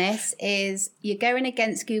point on this is you're going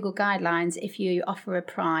against Google guidelines if you offer a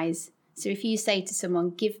prize. So if you say to someone,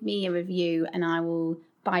 give me a review and I will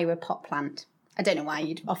buy you a pot plant. I don't know why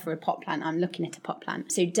you'd offer a pot plant. I'm looking at a pot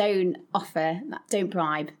plant. So don't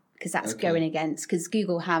bribe, because that's going against, because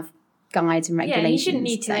Google have guides and regulations. Yeah, you shouldn't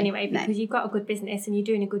need to anyway, because you've got a good business and you're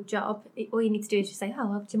doing a good job. All you need to do is just say, oh,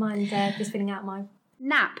 well, do you mind just filling out my...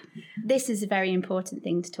 NAP. This is a very important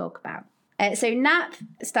thing to talk about. So NAP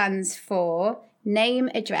stands for name,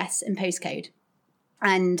 address and postcode.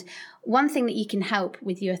 And one thing that you can help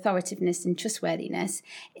with your authoritativeness and trustworthiness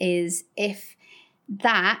is if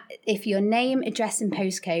your name, address and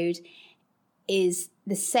postcode is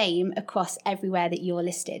the same across everywhere that you're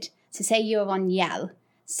listed. So say you're on Yell,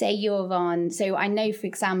 so I know, for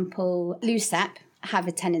example, LUCEP have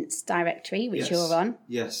a tenants directory, which you're on.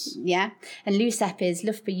 Yes. Yeah. And LUCEP is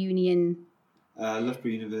Loughborough Union.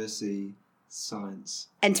 Loughborough University Science.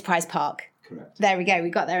 Enterprise Park. Correct. There we go. We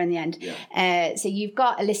got there in the end. Yeah. So you've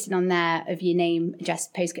got a listing on there of your name, address,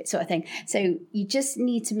 postcode, sort of thing. So you just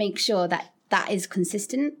need to make sure that that is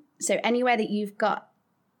consistent. So anywhere that you've got,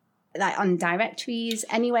 like on directories,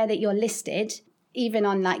 anywhere that you're listed, even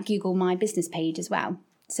on like Google My Business page as well.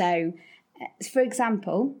 So for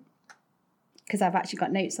example, because I've actually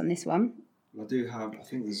got notes on this one. Well, I do have, I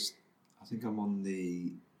think I'm on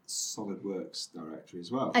the SolidWorks directory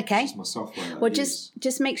as well. Okay. Which is my software. Well,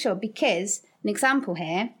 just make sure, because an example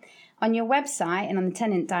here, on your website and on the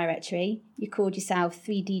tenant directory, you called yourself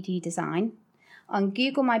 3DG Design. On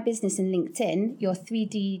Google My Business and LinkedIn, you're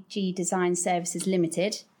 3DG Design Services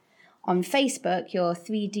Limited. On Facebook, you're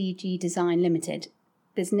 3DG Design Limited.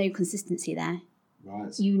 There's no consistency there.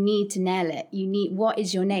 Right. You need to nail it. What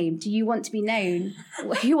is your name? Do you want to be known?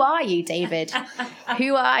 Who are you, David?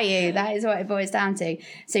 Who are you? That is what it boils down to.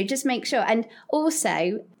 So just make sure. And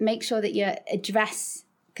also make sure that your address,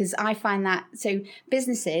 because I find that, so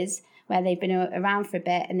businesses where they've been around for a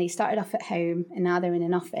bit and they started off at home and now they're in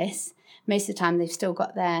an office, most of the time they've still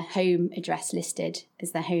got their home address listed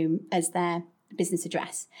as their business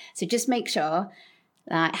address. So just make sure,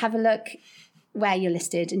 have a look where you're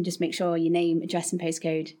listed and just make sure your name, address and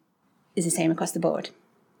postcode is the same across the board.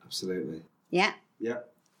 Absolutely. Yeah. Yeah.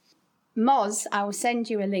 Moz, I will send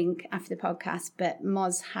you a link after the podcast, but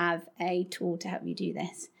Moz have a tool to help you do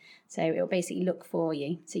this. So it will basically look for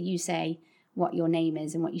you. So you say what your name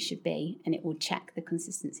is and what you should be, and it will check the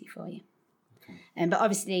consistency for you. Okay. But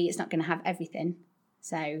obviously it's not going to have everything.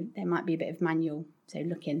 So there might be a bit of manual, so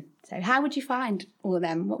looking. So how would you find all of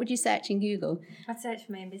them? What would you search in Google? I'd search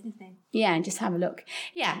for my own business name. Yeah, and just have a look.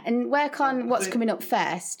 Yeah, and work on what's coming up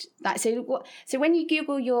first. Like so when you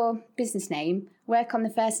Google your business name, work on the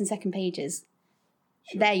first and second pages.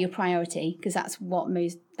 Sure. They're your priority, because that's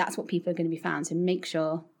what people are going to be found. So make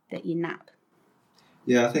sure that you nap.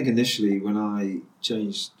 Yeah, I think initially when I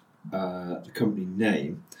changed the company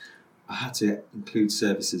name, I had to include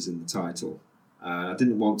services in the title. I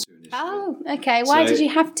didn't want to initially. Oh, okay. Why did you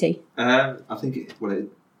have to? I think it had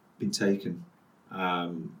been taken.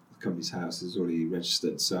 The company's house is already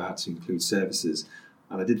registered, so I had to include services.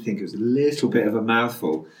 And I did think it was a little bit of a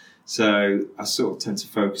mouthful. So I sort of tend to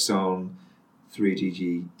focus on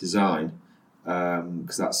 3DG Design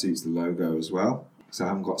because that suits the logo as well. So I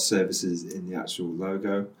haven't got services in the actual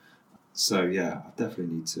logo. So yeah, I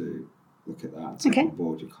definitely need to look at that and take on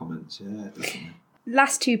board your comments. Yeah, definitely.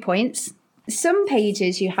 Last 2 points. Some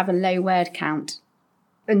pages you have a low word count,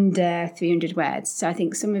 under 300 words. So I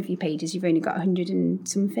think some of your pages you've only got 100 and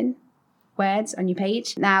something words on your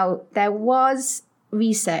page. Now, there was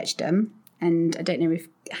research done, and I don't know if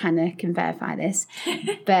Hannah can verify this,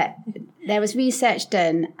 but there was research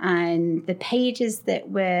done, and the pages that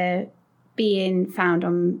were being found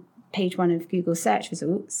on page 1 of Google search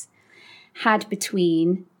results had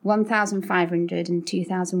between 1,500 and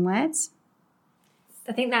 2,000 words.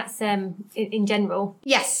 I think that's in general.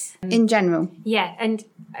 Yes, in general. Yeah, and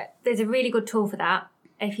there's a really good tool for that.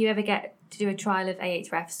 If you ever get to do a trial of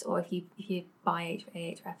Ahrefs, or if you buy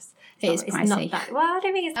Ahrefs, it's pricey. Not that. Well, I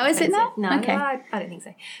don't think it's. Oh, is it not? No, okay. no, I don't think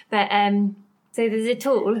so. But so there's a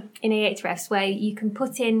tool in Ahrefs where you can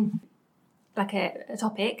put in like a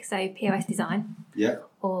topic, so POS design,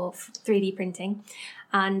 or 3D printing,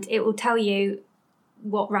 and it will tell you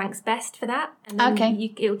what ranks best for that, and then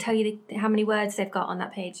it will tell you how many words they've got on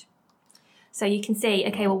that page. So you can see,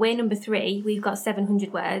 okay, well, we're number 3, we've got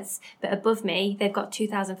 700 words, but above me, they've got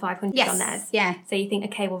 2,500 on theirs. Yeah. So you think,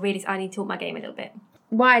 okay, well, really, I need to up my game a little bit.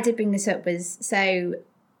 Why I did bring this up was, so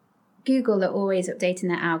Google are always updating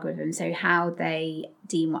their algorithm, so how they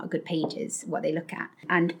deem what a good page is, what they look at.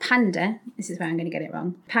 And Panda, this is where I'm going to get it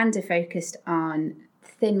wrong, Panda focused on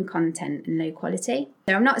thin content and low quality.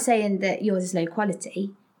 So I'm not saying that yours is low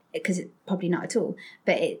quality, because it's probably not at all,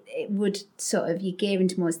 but it would sort of, you're gearing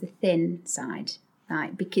towards the thin side,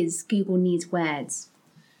 like, because Google needs words.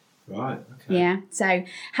 Right, okay. Yeah, so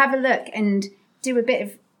have a look and do a bit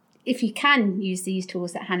of, if you can use these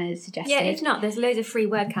tools that Hannah suggested. Yeah, if not, there's loads of free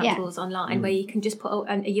word count tools online where you can just put a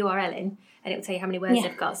URL in and it will tell you how many words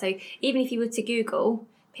they've got. So even if you were to Google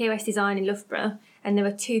POS design in Loughborough and there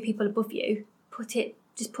are 2 people above you, put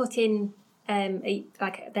in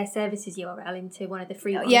like their services URL into one of the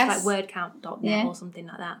free ones, like wordcount.net or something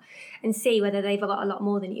like that, and see whether they've got a lot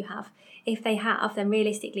more than you have. If they have, then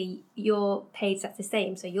realistically your page that's the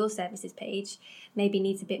same, so your services page maybe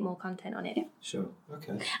needs a bit more content on it. Yeah. Sure,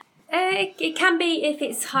 okay. It can be if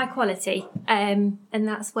it's high quality, and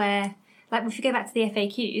that's where, like, if you go back to the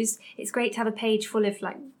FAQs, it's great to have a page full of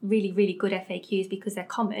like really, really good FAQs because they're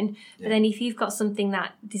common. But then if you've got something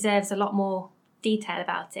that deserves a lot more detail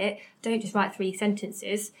about it, don't just write 3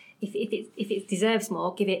 sentences. If it deserves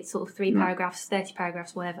more, give it sort of 3 paragraphs, 30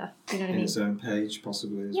 paragraphs, whatever. You know what I mean? Its own page,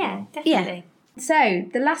 possibly, as Yeah, well. definitely. So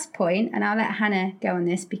the last point, and I'll let Hannah go on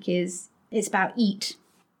this because it's about eat.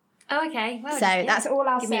 Oh, okay. Well, So that's all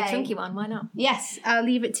I'll give say. me a chunky one. Why not? Yes, I'll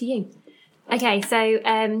leave it to you. Okay, so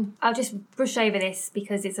I'll just brush over this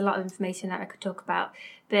because it's a lot of information that I could talk about.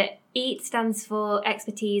 But EAT stands for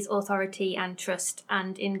expertise, authority, and trust.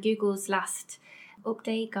 And in Google's last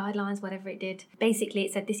update, guidelines, whatever it did, basically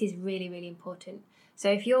it said this is really, really important. So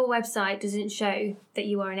if your website doesn't show that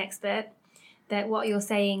you are an expert, that what you're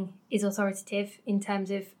saying is authoritative in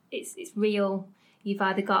terms of it's real, you've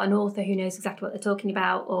either got an author who knows exactly what they're talking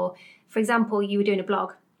about, or, for example, you were doing a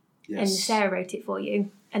blog and Sarah wrote it for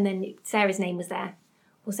you, and then Sarah's name was there.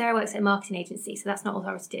 Well, Sarah works at a marketing agency, so that's not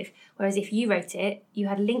authoritative. Whereas if you wrote it, you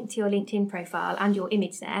had a link to your LinkedIn profile and your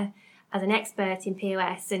image there as an expert in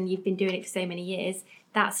POS, and you've been doing it for so many years,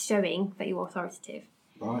 that's showing that you're authoritative.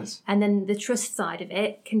 Right. And then the trust side of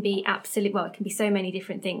it can be it can be so many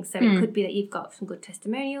different things. So it could be that you've got some good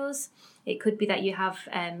testimonials. It could be that you have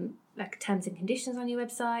like terms and conditions on your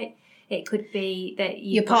website. It could be that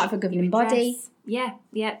You're part of a governing body. Yeah,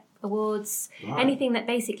 awards. Right. Anything that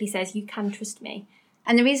basically says you can trust me.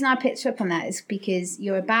 And the reason I picked up on that is because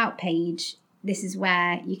your about page, this is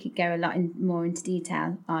where you could go a lot more into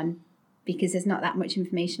detail on, because there's not that much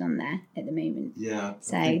information on there at the moment. Yeah,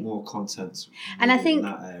 So- I think more content's And I needed think- in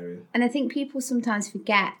that area. And I think people sometimes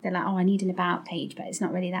forget, they're like, oh, I need an about page, but it's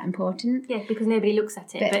not really that important. Yeah, because nobody looks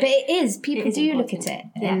at it. But it is. People it is do look at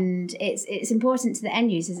important. it, Yeah. and it's important to the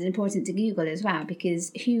end users. It's important to Google as well,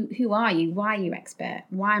 because who are you? Why are you expert?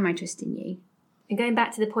 Why am I trusting you? And going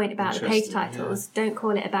back to the point about the page Interesting, titles, don't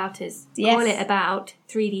call it about us. Yes. Call it about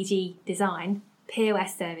 3DG design,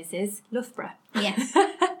 POS services, Loughborough. Yes.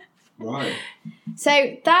 Right.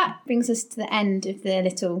 So that brings us to the end of the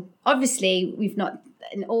little. Obviously, we've not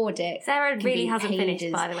an audit. Sarah Could really be hasn't finished,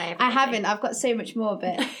 pages. by the way. I everybody. haven't. I've got so much more,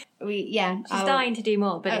 but She's I'll- dying to do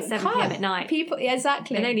more, but it's 7 p.m. at night. People, yeah,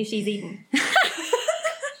 exactly. And only she's eaten.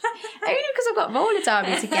 Only because I've got roller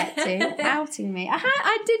derby to get to, outing me.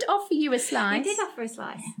 I did offer you a slice. You did offer a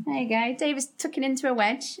slice. There you go. David's tucking into a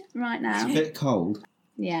wedge right now. It's a bit cold.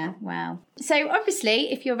 Yeah, well. So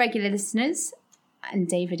obviously, if you're regular listeners, and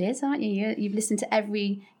David is, aren't you? You've listened to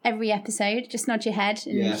every episode. Just nod your head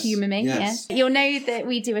and Yes, humour me. yes. Yeah. You'll know that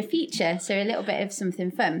we do a feature, so a little bit of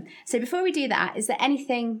something fun. So before we do that, is there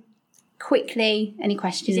anything quickly? Any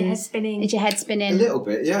questions? Is your head spinning? Is your head spinning? A little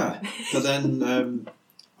bit, yeah. But then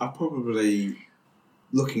I'm probably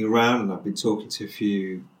looking around, and I've been talking to a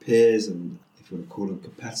few peers, and if you want to call them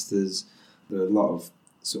competitors, there are a lot of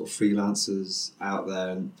sort of freelancers out there,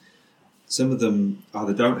 and some of them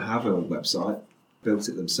either don't have a website, built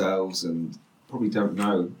it themselves, and probably don't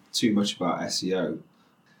know too much about SEO.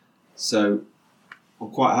 So I'm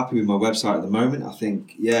quite happy with my website at the moment. I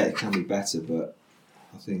think, yeah, it can be better, but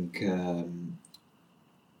I think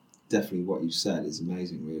definitely what you said is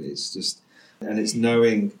amazing, really. It's just, and it's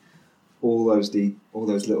knowing all those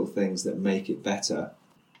little things that make it better.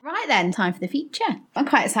 Right then, time for the feature. I'm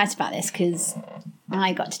quite excited about this because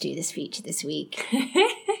I got to do this feature this week.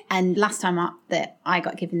 And last time that I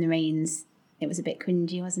got given the reins, it was a bit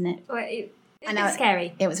cringy, wasn't it? Well, it's I know,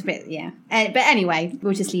 scary. It was a bit, yeah. But anyway,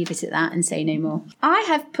 we'll just leave it at that and say no more. I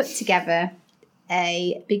have put together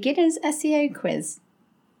a beginner's SEO quiz.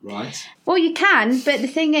 Right. Well, you can, but the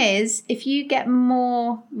thing is, if you get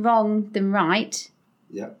more wrong than right,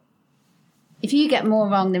 Yep. if you get more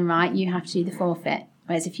wrong than right, you have to do the forfeit.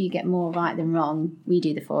 Whereas if you get more right than wrong, we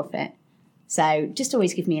do the forfeit. So just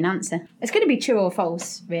always give me an answer. It's going to be true or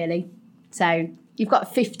false, really. So you've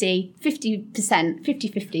got 50%,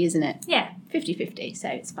 50-50, isn't it? Yeah. 50-50, so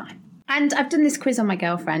it's fine. And I've done this quiz on my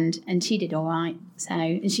girlfriend, and she did all right. So,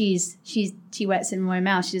 and she works in Royal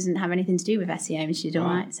Mail. She doesn't have anything to do with SEO, and she did all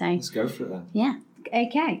right. So, Let's go for it then. yeah,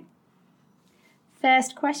 okay.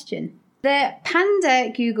 First question: the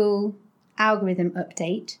Panda Google algorithm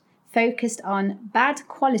update focused on bad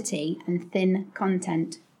quality and thin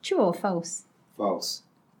content. True or false? False.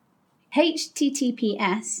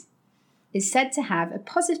 HTTPS is said to have a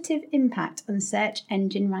positive impact on search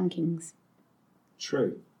engine rankings.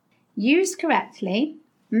 True. Used correctly,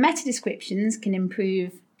 meta descriptions can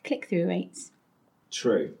improve click-through rates.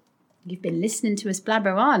 True. You've been listening to us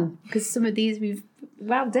blabber on, because some of these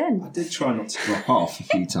well I done. did try not to drop off a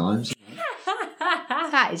few times.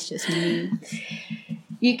 That is just mean.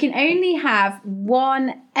 You can only have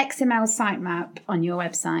one XML sitemap on your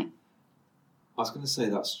website. I was going to say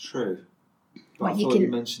that's true, but What, I you thought can- you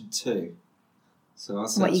mentioned 2. So I'll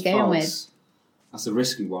say What that's you going false. That's a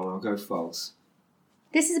risky one. I'll go false.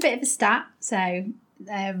 This is a bit of a stat, so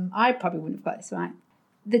I probably wouldn't have got this right.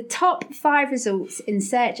 The top 5 results in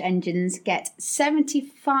search engines get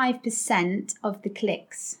 75% of the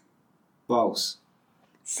clicks. False.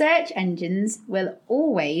 Search engines will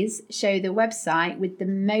always show the website with the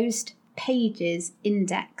most pages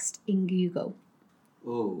indexed in Google.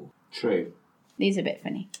 Oh, true. These are a bit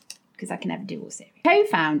funny because I can never do all series.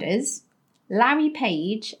 Co-founders Larry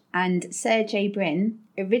Page and Sergey Brin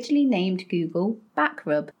originally named Google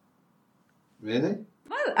Backrub. Really?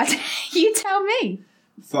 Well, you tell me.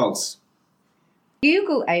 False.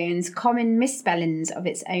 Google owns common misspellings of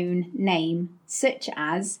its own name, such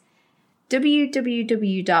as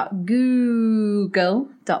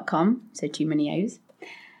www.google.com, so too many O's,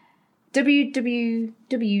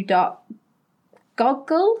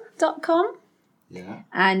 www.goggle.com, Yeah.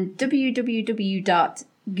 and www.google,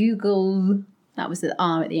 that was the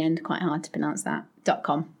R at the end, quite hard to pronounce that,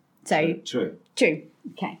 .com. So, True. true.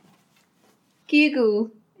 Okay.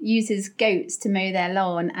 Google uses goats to mow their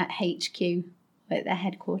lawn at HQ, at their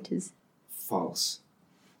headquarters. False.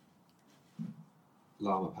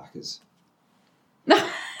 Llama packers.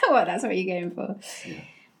 Well, that's what you're going for. Yeah.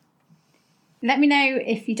 Let me know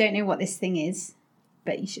if you don't know what this thing is,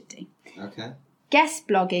 but you should do. Okay. Guest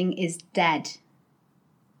blogging is dead.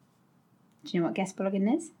 Do you know what guest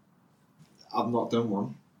blogging is? I've not done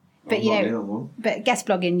one. But I've you not know, been on one. but guest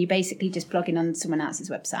blogging, you're basically just blogging on someone else's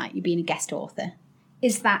website. You're being a guest author.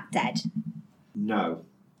 Is that dead? No.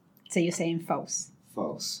 So you're saying false.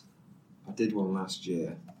 False. I did one last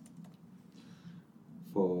year.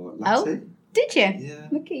 For Lassie. Oh, did you? Yeah.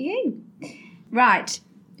 Look at you. Right.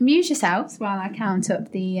 Amuse yourselves while I count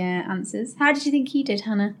up the answers. How did you think you did,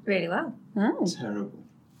 Hannah? Really well. Oh, Terrible.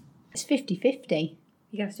 it's 50-50.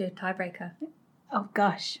 You have to do a tiebreaker. Oh,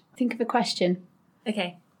 gosh. Think of a question.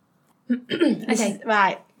 Okay. Okay.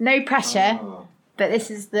 Right. No pressure, Oh. but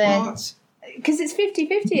this is the... What? Because it's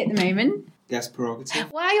 50-50 at the moment. Guest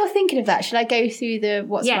prerogative? While you're thinking of that, should I go through the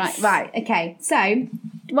what's Yes. right? Right, okay. So,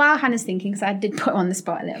 while Hannah's thinking, because I did put her on the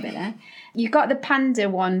spot a little bit there, you got the Panda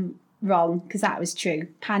one wrong, because that was true.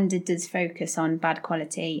 Panda does focus on bad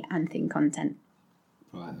quality and thin content.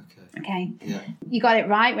 Right, okay. Okay. Yeah. You got it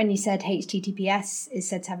right when you said HTTPS is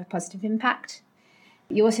said to have a positive impact.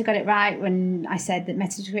 You also got it right when I said that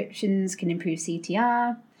meta descriptions can improve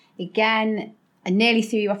CTR. Again, I nearly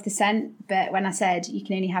threw you off the scent, but when I said you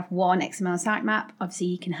can only have one XML sitemap, obviously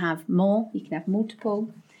you can have more, you can have multiple.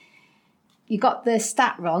 You got the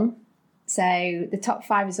stat wrong. So the top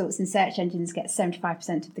 5 results in search engines get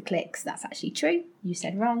 75% of the clicks. That's actually true. You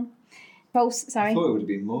said wrong. False, sorry. I thought it would have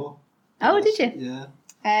been more. Oh, did you?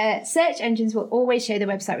 Yeah. Search engines will always show the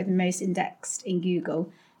website with the most indexed in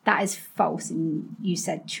Google. That is false, and you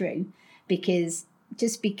said true, because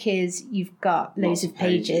just because you've got loads Lots of of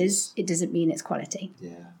pages, pages, it doesn't mean it's quality.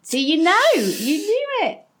 Yeah. So you knew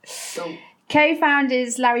it. Don't.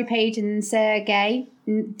 Co-founders Larry Page and Sergey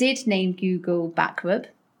did name Google Backrub.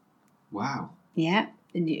 Wow. Yeah,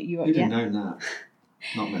 and you Who didn't know that?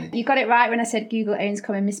 Not me. You got it right when I said Google owns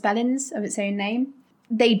common misspellings of its own name.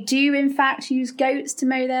 They do, in fact, use goats to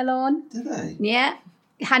mow their lawn. Did they? Yeah.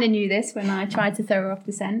 Hannah knew this when I tried to throw her off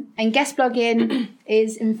the scent. And guest blogging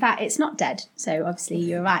is, in fact, it's not dead. So obviously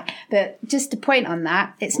you're right. But just to point on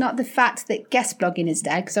that, it's not the fact that guest blogging is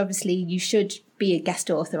dead, because obviously you should be a guest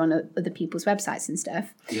author on other people's websites and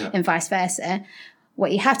stuff, and vice versa.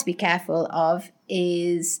 What you have to be careful of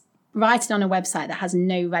is writing on a website that has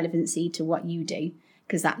no relevancy to what you do,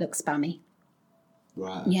 because that looks spammy.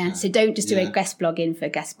 Right. Yeah, okay. so don't just do a guest blogging for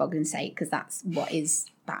guest blogging's sake, because that's what is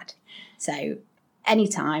bad. So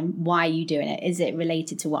anytime, why are you doing it? Is it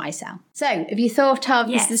related to what I sell? So have you thought of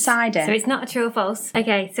this decider? So it's not a true or false.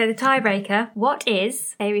 Okay, so the tiebreaker. What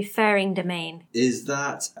is a referring domain? Is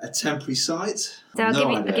that a temporary site? So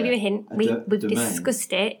I'll give you a hint. We've domain.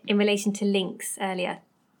 discussed it in relation to links earlier.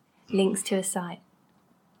 Links to a site.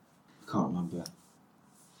 I can't remember.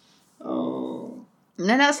 Oh.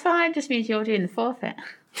 No, that's fine. Just means you're doing the forfeit.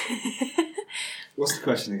 What's the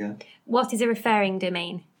question again? What is a referring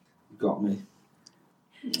domain? Got me.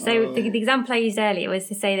 So the example I used earlier was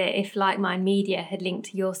to say that if Like Mind Media had linked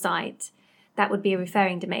to your site, that would be a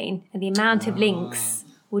referring domain. And the amount of links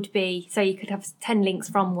would be, so you could have 10 links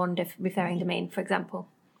from one referring domain, for example.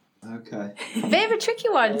 Okay. Bit of a tricky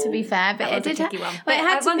one, to be fair, but That it was did a tricky one. But it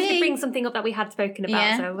had I wanted be. to bring something up that we had spoken about.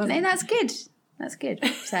 Yeah, So no, that's good. That's good.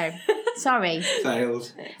 So, sorry.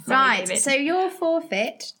 Failed. Right, David. so your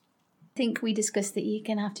forfeit. I think we discussed that you're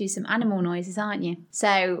going to have to do some animal noises, aren't you?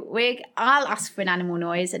 So I'll ask for an animal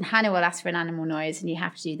noise, and Hannah will ask for an animal noise, and you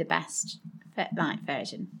have to do the best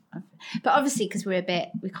version. But obviously, because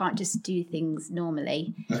we can't just do things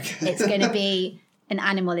normally. Okay. It's going to be an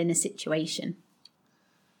animal in a situation.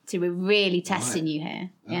 So we're really testing you here.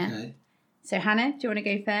 Yeah. Okay. So Hannah, do you want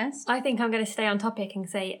to go first? I think I'm going to stay on topic and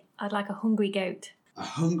say I'd like a hungry goat. A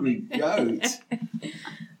hungry goat.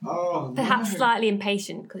 Oh, Perhaps no. slightly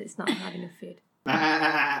impatient because it's not having enough food.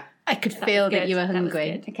 I could feel that good. you were That was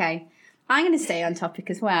hungry. good. Okay. I'm going to stay on topic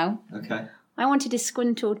as well. Okay. I wanted a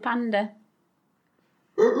squintled panda.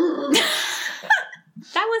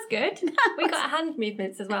 That was good. We got hand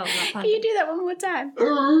movements as well. Can you do that one more time?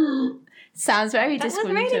 Sounds very That was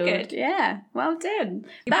disgruntled. really good. Yeah, well done.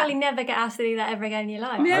 You probably never get asked to do that ever again in your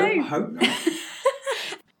life. No. I hope not.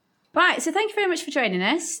 Right, so thank you very much for joining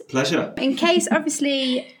us. Pleasure. In case,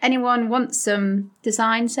 obviously, anyone wants some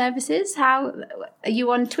design services, how are you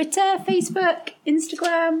on Twitter, Facebook,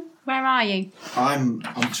 Instagram? Where are you? I'm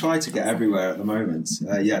trying to get everywhere at the moment.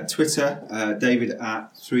 Twitter, David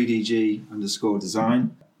at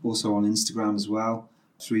 3DG_design. Also on Instagram as well,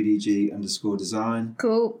 3DG_design.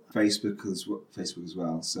 Cool. Facebook as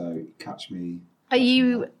well. So catch me. Are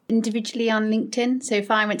you individually on LinkedIn? So if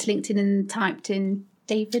I went to LinkedIn and typed in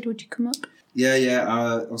David, would you come up?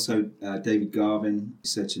 Yeah. Also, David Garvin,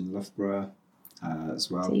 research in Loughborough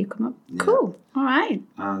as well. So you come up. Yeah. Cool. All right.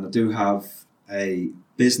 And I do have a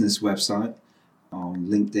business website on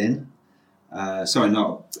LinkedIn. Sorry,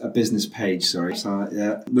 not a business page, sorry.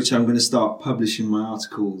 Which I'm going to start publishing my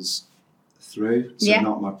articles through. So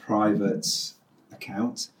not my private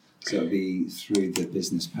account. So it'll be through the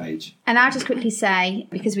business page. And I'll just quickly say,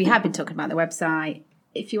 because we have been talking about the website,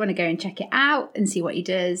 if you want to go and check it out and see what he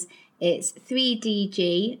does, it's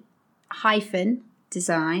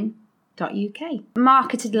 3dg-design.uk.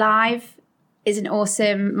 Marketed Live is an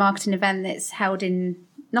awesome marketing event that's held in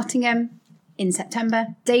Nottingham in September.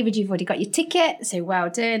 David, you've already got your ticket, so well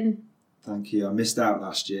done. Thank you. I missed out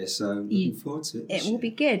last year, so looking forward to it. It will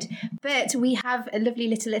be good. But we have a lovely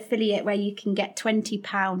little affiliate where you can get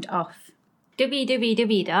 £20 off.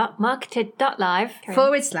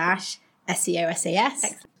 www.marketed.live/SEO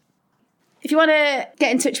SAS. If you want to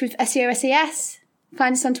get in touch with SEO SAS,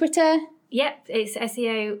 find us on Twitter. Yep, it's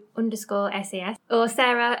SEO_SAS or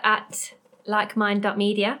Sarah at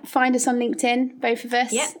likemind.media. Find us on LinkedIn, both of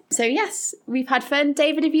us. Yep. So yes, we've had fun.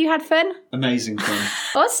 David, have you had fun? Amazing fun.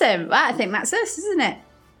 Awesome. Well, I think that's us, isn't it?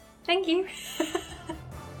 Thank you.